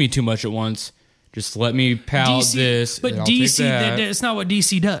don't give me too much at once. Just let me pout this. But and I'll DC, take that. that's not what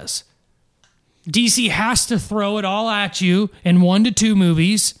DC does. DC has to throw it all at you in 1 to 2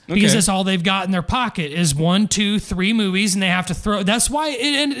 movies because that's all they've got in their pocket is 1, 2, 3 movies, and they have to throw. That's why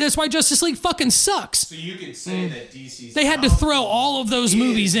Justice League fucking sucks. So you could say that DC's... They had to throw all of those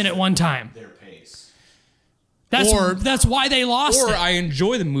movies in at one time. Their pace. That's why they lost it. I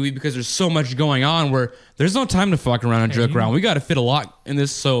enjoy the movie because there's so much going on where there's no time to fuck around and joke around. We got to fit a lot in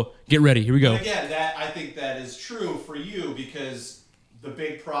this, so get ready. Here we go. But again, I think that is true for you because the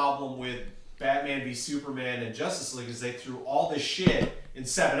big problem with Batman v Superman and Justice League is they threw all this shit in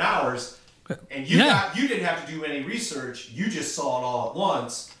 7 hours, and you didn't have to do any research. You just saw it all at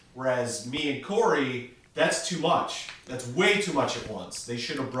once. Whereas me and Corey, that's too much. That's way too much at once. They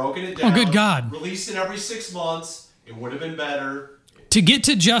should have broken it down. Oh, good God! Released it every 6 months. It would have been better. To get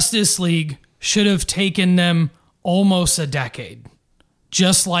to Justice League should have taken them almost a decade,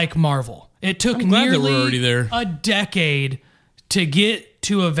 just like Marvel. It took nearly a decade to get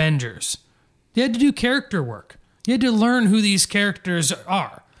to Avengers. You had to do character work. You had to learn who these characters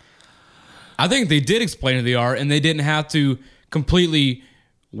are. I think they did explain who they are, and they didn't have to completely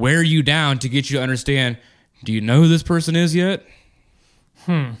wear you down to get you to understand, do you know who this person is yet?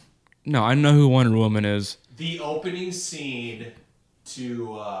 No, I know who Wonder Woman is. The opening scene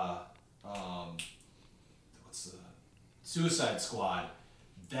to Suicide Squad,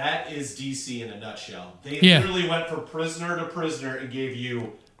 that is DC in a nutshell. They literally went from prisoner to prisoner and gave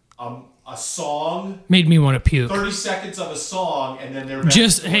you a song. Made me want to puke. 30 seconds of a song, and then they're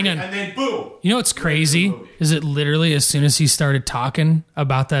just hang on. And then boom. You know what's crazy? Is it literally as soon as he started talking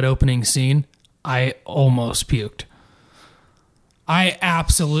about that opening scene, I almost puked.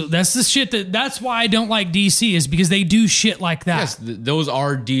 That's the shit that's why I don't like DC is because they do shit like that. Yes, those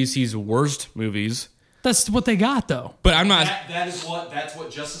are DC's worst movies. That's what they got though. But I'm not. That's what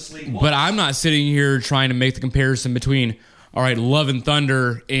Justice League was. But I'm not sitting here trying to make the comparison between all right, Love and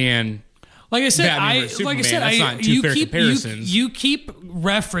Thunder and like I said, Batman vs. Superman, that's not two fair comparisons. You keep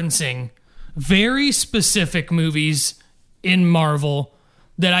referencing very specific movies in Marvel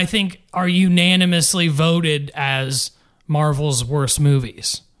that I think are unanimously voted as Marvel's worst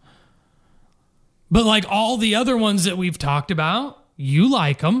movies. But like all the other ones that we've talked about, you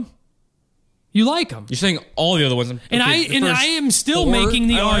like them. You like them. You're saying all the other ones. And I am still making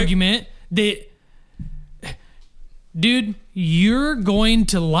the argument that, dude, you're going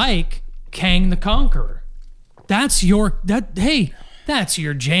to like Kang the Conqueror. That's your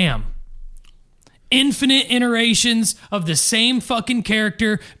jam. Infinite iterations of the same fucking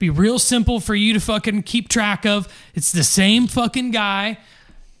character. Be real simple for you to fucking keep track of. It's the same fucking guy.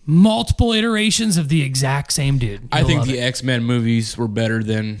 Multiple iterations of the exact same dude. I think the X-Men movies were better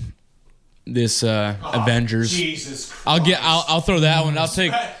than this Avengers. Jesus Christ. I'll throw that one.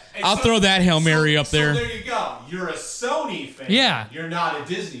 I'll throw that Hail Mary up there. So there you go. You're a Sony fan. Yeah. You're not a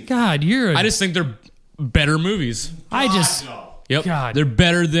Disney fan. God, I just think they're better movies. Yep. God. They're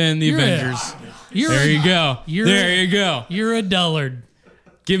better than the Avengers. There you go. You're a dullard.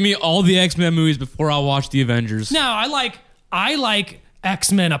 Give me all the X-Men movies before I watch the Avengers. No, I like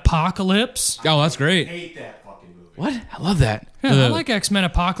X-Men Apocalypse. Oh, that's great. I hate that fucking movie. What? I love that. Yeah, I like X-Men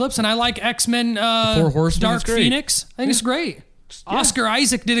Apocalypse, and I like X-Men Four Horsemen, Dark Phoenix. I think it's great. Yeah. Oscar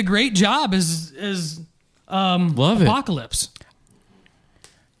Isaac did a great job as love Apocalypse.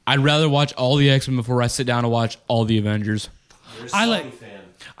 I'd rather watch all the X-Men before I sit down and watch all the Avengers. You're a Sony fan.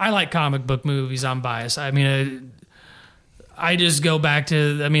 I like comic book movies. I'm biased. I mean, I just go back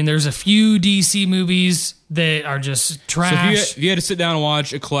to, there's a few DC movies that are just trash. So if you had to sit down and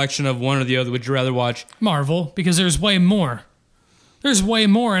watch a collection of one or the other, would you rather watch Marvel? Because there's way more. There's way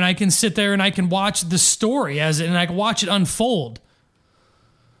more, and I can sit there and I can watch the story and I can watch it unfold.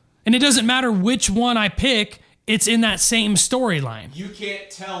 And it doesn't matter which one I pick, it's in that same storyline. You can't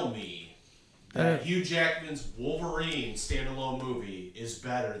tell me that Hugh Jackman's Wolverine standalone movie is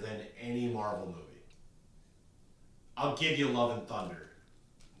better than any Marvel movie. I'll give you Love and Thunder.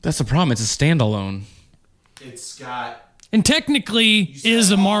 That's the problem. It's a standalone. It's got... And technically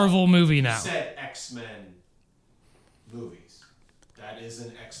is a Marvel movie now. You said X-Men movies. That is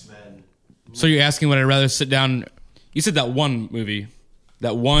an X-Men movie. So you're asking would I rather sit down... You said that one movie.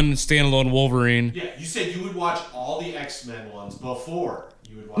 That one standalone Wolverine. Yeah, you said you would watch all the X-Men ones before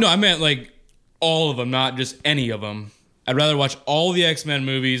you would watch... No, I meant like all of them, not just any of them. I'd rather watch all the X-Men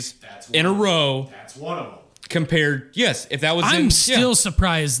movies in a row. That's one of them. Compared, yes, if that was I'm still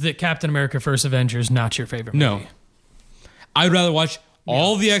surprised that Captain America First Avenger is not your favorite movie. No. I'd rather watch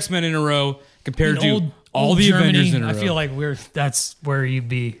all the X-Men in a row compared to all the Germany, Avengers in a row. I feel like that's where you'd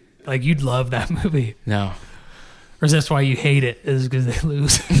be. Like, you'd love that movie. No. Or is that why you hate it, is because they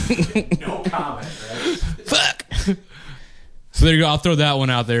lose? No comment, right? Fuck. So there you go. I'll throw that one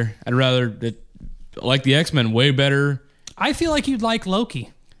out there. I'd rather like the X-Men way better. I feel like you'd like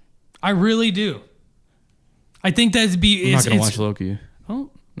Loki. I really do. I think that'd be... I'm not going to watch Loki.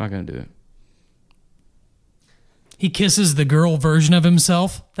 Oh. I'm not going to do it. He kisses the girl version of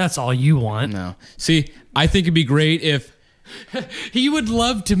himself. That's all you want. No. See, I think it'd be great if... He would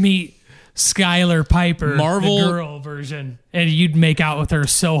love to meet Skylar Piper, Marvel, the girl version, and you'd make out with her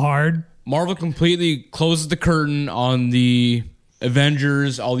so hard. Marvel completely closes the curtain on the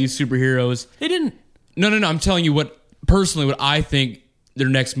Avengers, all these superheroes. They didn't... No. I'm telling you what I think their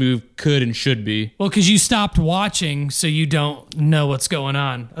next move could and should be. Well, because you stopped watching, so you don't know what's going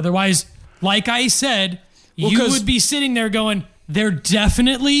on. Otherwise, like I said, you would be sitting there going, they're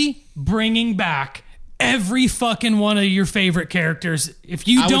definitely bringing back every fucking one of your favorite characters. If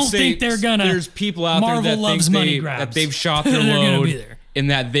you don't think they're gonna... There's people out Marvel there that loves think money grabs. that they've shot their load and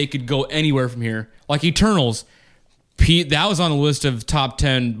that they could go anywhere from here. Like Eternals. That was on the list of top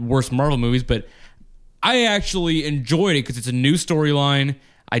 10 worst Marvel movies, but I actually enjoyed it because it's a new storyline.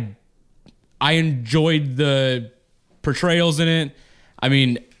 I enjoyed the portrayals in it. I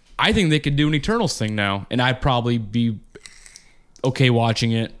mean, I think they could do an Eternals thing now, and I'd probably be okay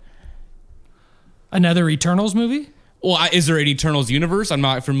watching it. Another Eternals movie? Well, is there an Eternals universe? I'm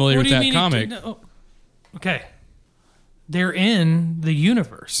not familiar with that comic. Okay. They're in the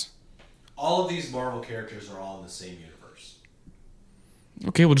universe. All of these Marvel characters are all in the same universe.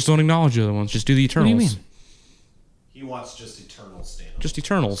 Okay, well, just don't acknowledge the other ones. Just do the Eternals. What do you mean? He wants just Eternals standalone. Just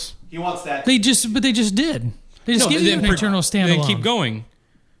Eternals. He wants that. They just did. They just gave you an Eternal standalone. They keep going.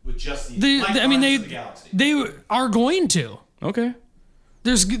 With just the galaxy. They are going to. Okay.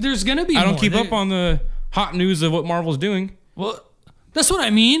 There's going to be I don't more. keep up on the hot news of what Marvel's doing. Well, that's what I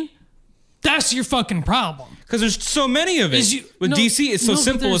mean. That's your fucking problem. Because there's so many of it. With DC, it's so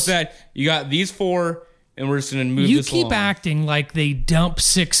simple. It's that you got these four, and we're just going to move You this keep along. acting like they dump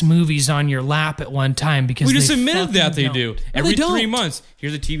 6 movies on your lap at one time because We just they admitted that they fucking do. don't. No, Every they don't. 3 months,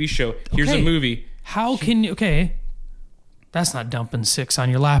 here's a TV show, here's a Okay. movie. How can you... Okay, that's not dumping 6 on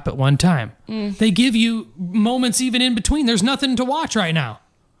your lap at one time. They give you moments even in between. There's nothing to watch right now.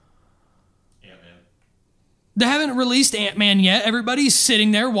 Ant-Man. They haven't released Ant-Man yet. Everybody's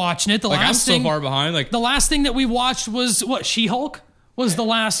sitting there watching it. The Like, I'm last so thing, far behind. Like, the last thing that we watched was what? She-Hulk was the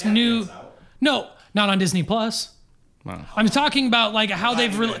last new. Ant-Man's out. No, not on Disney Plus. wow. I'm talking about like how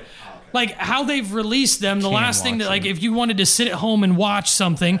they've how they've released them. The Can't last thing that watch like them. if you wanted to sit at home and watch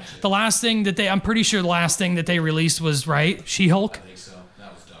something, the last thing that I'm pretty sure the last thing that they released was right She-Hulk. I think so.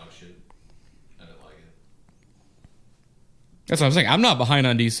 That was dog shit. I didn't like it. That's what I'm saying. I'm not behind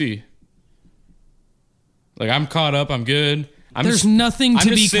on DC. Like, I'm caught up. I'm good. There's nothing I'm to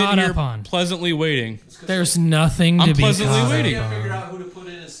just be sitting caught here up on. pleasantly waiting. There's nothing to I'm be pleasantly caught waiting. up Can't figure on. out who to put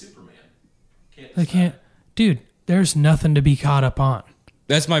in as Superman. They can't, dude. There's nothing to be caught up on.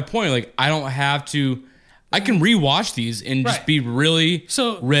 That's my point. Like, I don't have to. I can rewatch these and just Right. be really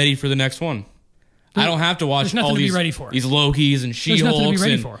ready for the next one. I don't have to watch there's nothing all to be these, ready for. these Lokis and There's She-Hulks nothing to be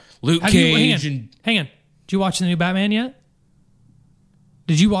ready and for. Luke Have you- Cage. hang on. Did you watch the new Batman yet?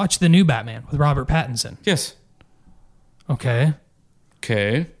 Did you watch the new Batman with Robert Pattinson? Yes. Okay.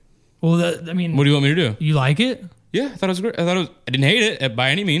 Okay. Well, I mean, What do you want me to do? you like it? Yeah, I thought it was great. I didn't hate it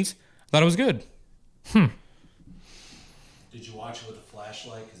by any means. I thought it was good. Did you watch it with a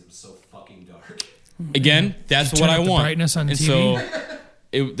flashlight? Because it was so fucking dark. Again, that's Turn what I up the want. brightness on the and TV?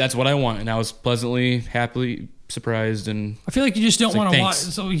 so that's what I want, and I was pleasantly, happily surprised. And I feel like you just don't It's like, want to watch.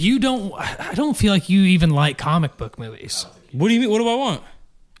 thanks. So you don't. I don't feel like you even like comic book movies. what do you mean? What do I want?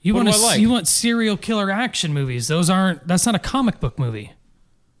 You What want do I like? You want serial killer action movies. That's not a comic book movie.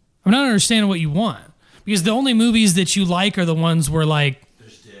 I'm not understanding what you want because the only movies that you like are the ones where like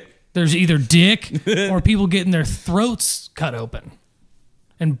There's Dick. there's either dick or people getting their throats cut open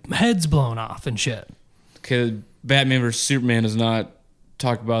and heads blown off and shit. Because Batman vs Superman does not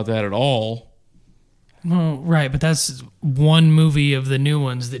talk about that at all. Well, right, but that's one movie of the new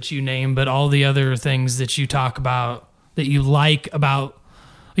ones that you name, but all the other things that you talk about that you like about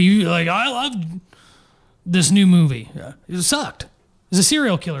you like I loved this new movie. It sucked. It's a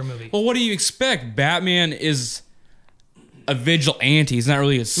serial killer movie. Well, what do you expect? Batman is a vigilante. He's not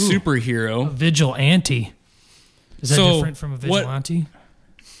really a superhero. Vigilante. Is that So, different from a what- vigilante?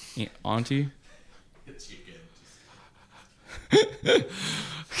 Yeah, auntie. It's you good.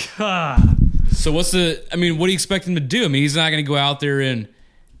 So what's the? I mean, what do you expect him to do? I mean, he's not going to go out there and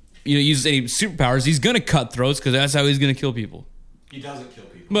use any superpowers. He's going to cut throats because that's how he's going to kill people. He doesn't kill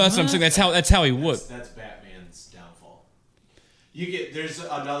people. But that's what I'm saying. That's how he would. That's Batman's downfall. There's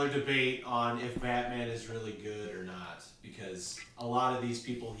another debate on if Batman is really good or not, because a lot of these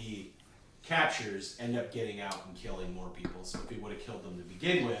people he captures end up getting out and killing more people. So if he would have killed them to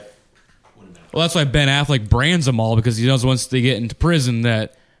begin with, wouldn't have been. Well, that's why Ben Affleck brands them all, because he knows once they get into prison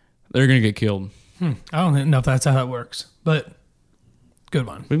that they're going to get killed. I don't know if that's how that works, but good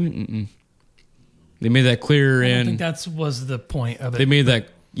one. What do you mean? They made that clear, I don't and think that was the point of it. they made that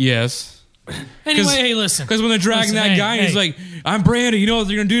yes. Anyway, hey, listen. Because when they're dragging Listen, that guy, and he's like, "I'm Brandon. You know what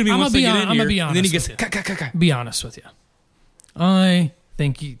they're going to do to me I'm once gonna they be get in I'm here." gonna be And then he honest gets with you. cut. Be honest with you. I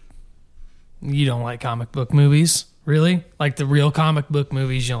think you don't like comic book movies, really? Like the real comic book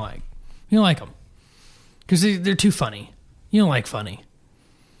movies, you like them because they're too funny. You don't like funny.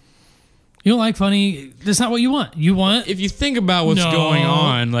 You don't like funny. That's not what you want. You want. If you think about what's No. going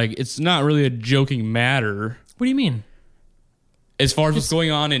on, like, it's not really a joking matter What do you mean? as far as what's going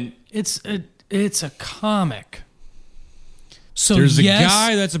on. And It's a comic. So there's a yes,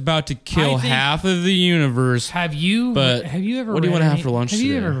 guy that's about to kill I think- half of the universe. Have you But ever? what do you read wanna have any- for lunch Have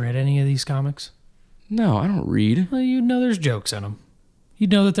you today? ever read any of these comics? No, I don't read. Well, you know there's jokes in them. You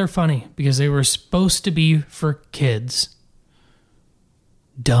know that they're funny because they were supposed to be for kids.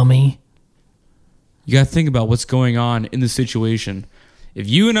 Dummy. You got to think about what's going on in the situation. If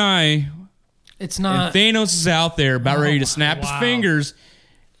you and I, It's and not. Thanos is out there about ready to Oh, snap his wow. fingers,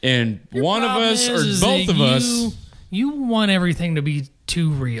 and Your one of problem us is or both that of us You want everything to be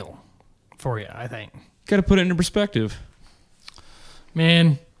too real for you, I think. got to put it into perspective.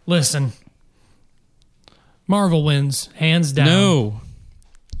 Man, listen. Marvel wins, hands down. No.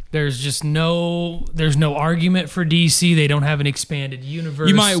 There's no argument for DC. They don't have an expanded universe.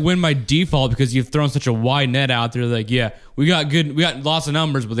 You might win by default because you've thrown such a wide net out there. Like, yeah, we got lots of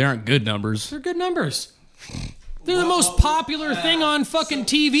numbers, but they aren't good numbers. They're good numbers. They're the most popular thing on fucking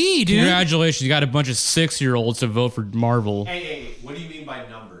TV, dude. Congratulations, you got a bunch of 6-year-olds to vote for Marvel. Hey, what do you mean by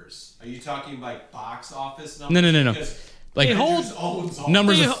numbers? Are you talking like box office numbers? No. Because Like They hold Avengers owns all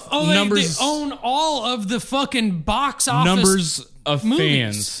numbers they, of oh, they- numbers they own all of the fucking box office numbers of movies.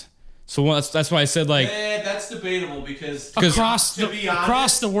 fans. So that's why I said like That's debatable because across to the be honest,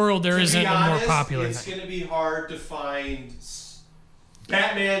 across the world. There to isn't be a more honest, popular It's thing. going to be hard to find.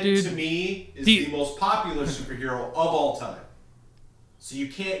 Batman Dude, to me is the most popular superhero of all time. So you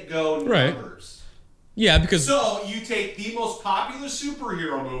can't go Right. numbers. yeah, because So you take the most popular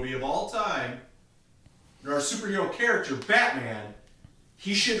superhero movie of all time, or superhero character, Batman.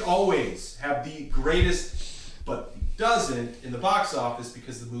 He should always have the greatest, but he doesn't in the box office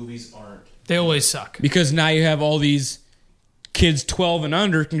because the movies aren't. They always suck. because now you have all these kids 12 and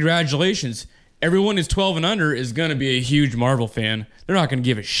under. Congratulations. Everyone who's 12 and under is going to be a huge Marvel fan. They're not going to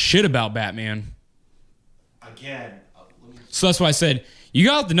give a shit about Batman. Again, let me So that's why I said, you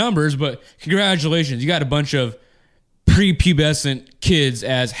got the numbers, but congratulations. You got a bunch of prepubescent kids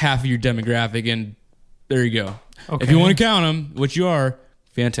as half of your demographic, and there you go. Okay. If you want to count them, which you are,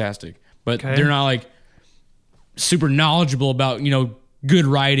 fantastic. But Okay. they're not like super knowledgeable about, good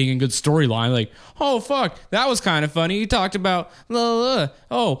writing and good storyline. Like, oh, fuck, that was kind of funny. You talked about,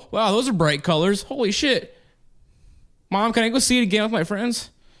 oh, wow, those are bright colors. Holy shit. Mom, can I go see it again with my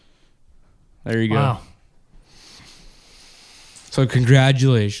friends? There you go. Wow. So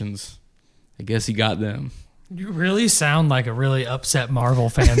congratulations. I guess he got them. You really sound like a really upset Marvel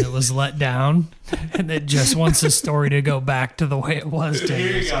fan that was let down and that just wants the story to go back to the way it was 10 Here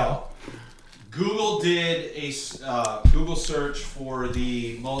years you ago. go. Google did a Google search for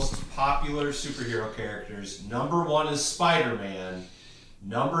the most popular superhero characters. Number 1 is Spider-Man.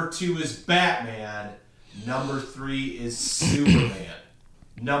 Number 2 is Batman. Number 3 is Superman.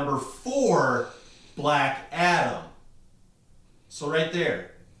 Number 4, Black Adam. So right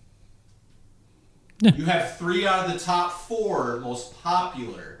there. Yeah. You have 3 out of the top 4 most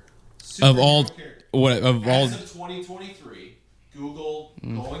popular Of all, superhero characters. what of all, As of 2023, Google,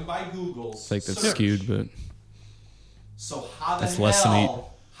 going by Google's it's like that's search. skewed, but So how the That's hell? less than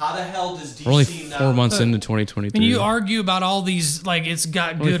How the hell does DC we're only not? 4 months into And 2023. you argue about all these, like it's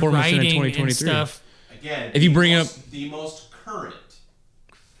got Only good 4 months into writing and 2023. stuff. Again, If you bring the most current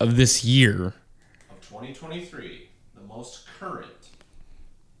of this year. of 2023, the most current.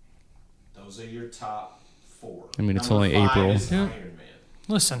 Those are your top 4. I mean, it's Number only 5 April. is Yeah. Iron Man.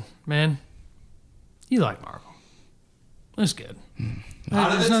 Listen, man, you like Marvel. That's good.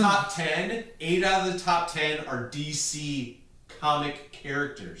 Out of There's the no- top 10, 8 out of the top 10 are DC comic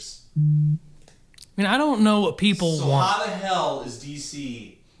characters. I mean, I don't know what people So want. how the hell is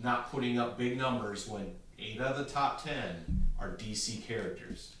DC not putting up big numbers when 8 out of the top 10 are DC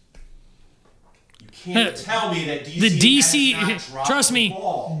characters? You can't tell me that DC The DC, has not dropped trust the me,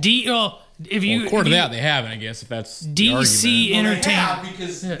 ball. if you Well, according if to you- that, they haven't, I guess, if that's the DC argument. Well, they entertain- have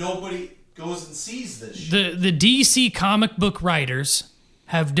because nobody goes and sees this shit. the DC comic book writers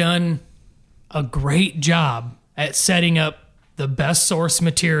have done a great job at setting up the best source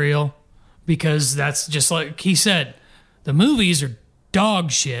material because that's just like he said, the movies are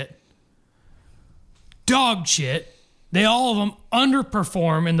dog shit. Dog shit. They all of them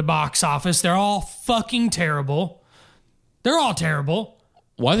underperform in the box office. They're all fucking terrible. They're all terrible.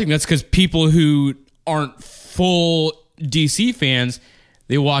 Well, I think that's because people who aren't full DC fans,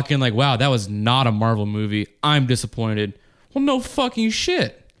 they walk in like, wow, that was not a Marvel movie. I'm disappointed. Well, no fucking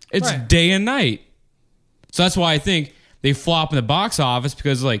shit. It's Right. day and night. So that's why I think they flop in the box office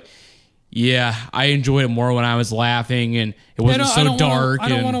because, like, yeah, I enjoyed it more when I was laughing and it wasn't so dark. I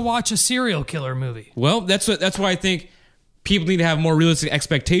don't and- want to watch a serial killer movie. Well, that's why I think people need to have more realistic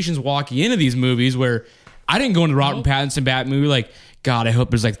expectations walking into these movies. Where I didn't go into the Robert Pattinson Bat movie like, God, I hope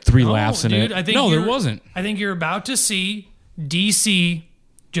there's like 3 laughs in it. I think No, there you're- wasn't. I think you're about to see DC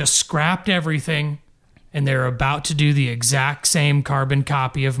just scrapped everything, and they're about to do the exact same carbon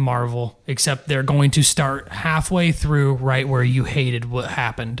copy of Marvel, except they're going to start halfway through right where you hated what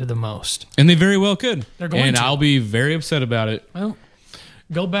happened the most. And they very well could. They're going and to. I'll be very upset about it. Well,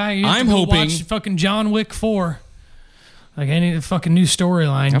 go back. You have I'm to go hoping- watch fucking John Wick 4. Like any fucking new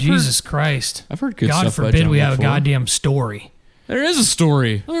storyline. I've Jesus Christ. I've heard good God stuff about forbid John we Wick have a 4. goddamn story. There is a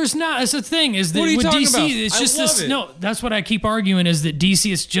story. Well, there's not. That's the thing. Is that What are you with talking DC, about? it's I just love this. it. No, that's what I keep arguing is that DC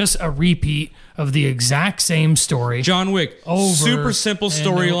is just a repeat of the exact same story. John Wick. Over Super simple and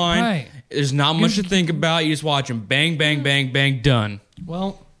storyline. over. Right. There's not much to think about. You just watch them. Bang, bang, bang, bang. Done.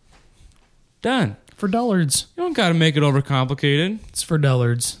 Well, Done. for dullards, You don't got to make it overcomplicated. it's for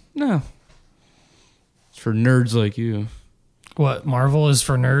dullards. No. It's for nerds like you. What Marvel is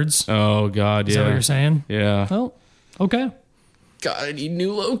for nerds? Oh, God, Is yeah. that what you're saying? Yeah. Well, okay. God, I need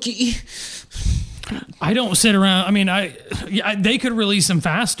new Loki. I don't sit around. I mean, they could release them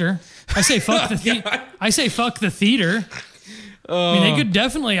faster. I say fuck the I say fuck the theater. I mean, they could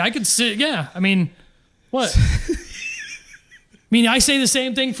definitely, I could sit, yeah. I mean, what? I mean, I say the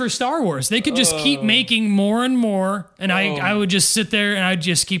same thing for Star Wars. They could just keep making more and more, and I would just sit there and I'd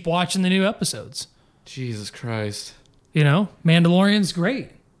just keep watching the new episodes. Jesus Christ. You know, Mandalorian's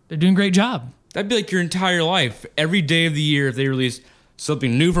great. They're doing a great job. That'd be like your entire life. Every day of the year, if they release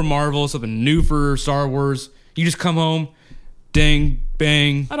something new for Marvel, something new for Star Wars, you just come home, ding,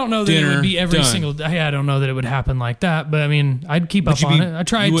 bang. I don't know that dinner, it would be every done. single day. I don't know that it would happen like that, but I mean, I'd keep up on it. I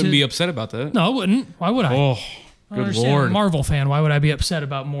tried to. You wouldn't be upset about that? No, I wouldn't. Why would I? Oh, I good understand. Lord. I'm a Marvel fan. Why would I be upset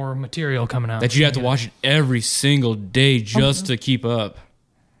about more material coming out? That you have to watch it every single day just to keep up.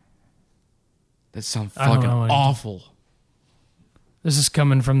 That sounds fucking awful. This is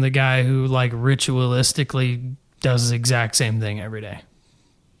coming from the guy who, like, ritualistically does the exact same thing every day.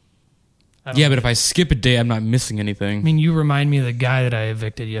 Yeah, but if I skip a day, I'm not missing anything. I mean, you remind me of the guy that I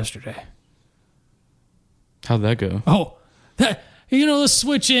evicted yesterday. How'd that go? Oh, let's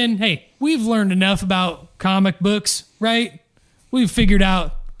switch in. Hey, we've learned enough about comic books, right? We've figured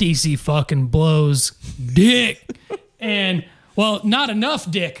out DC fucking blows dick. And, well, not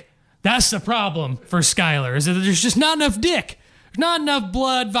enough dick. That's the problem for Skylar, is that there's just not enough dick. There's not enough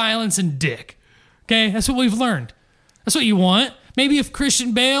blood, violence, and dick. Okay? That's what we've learned. That's what you want. Maybe if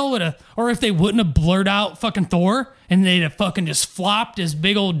Christian Bale would have, or if they wouldn't have blurred out fucking Thor and they'd have fucking just flopped his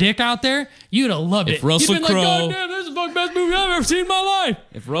big old dick out there, you'd have loved it. Russell You'd been Crowe, like, God damn, this is the fucking best movie I've ever seen in my life.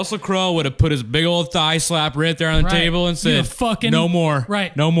 If Russell Crowe would have put his big old thigh slap right there on the table and said, no more.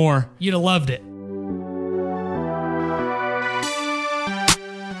 Right. No more. You'd have loved it.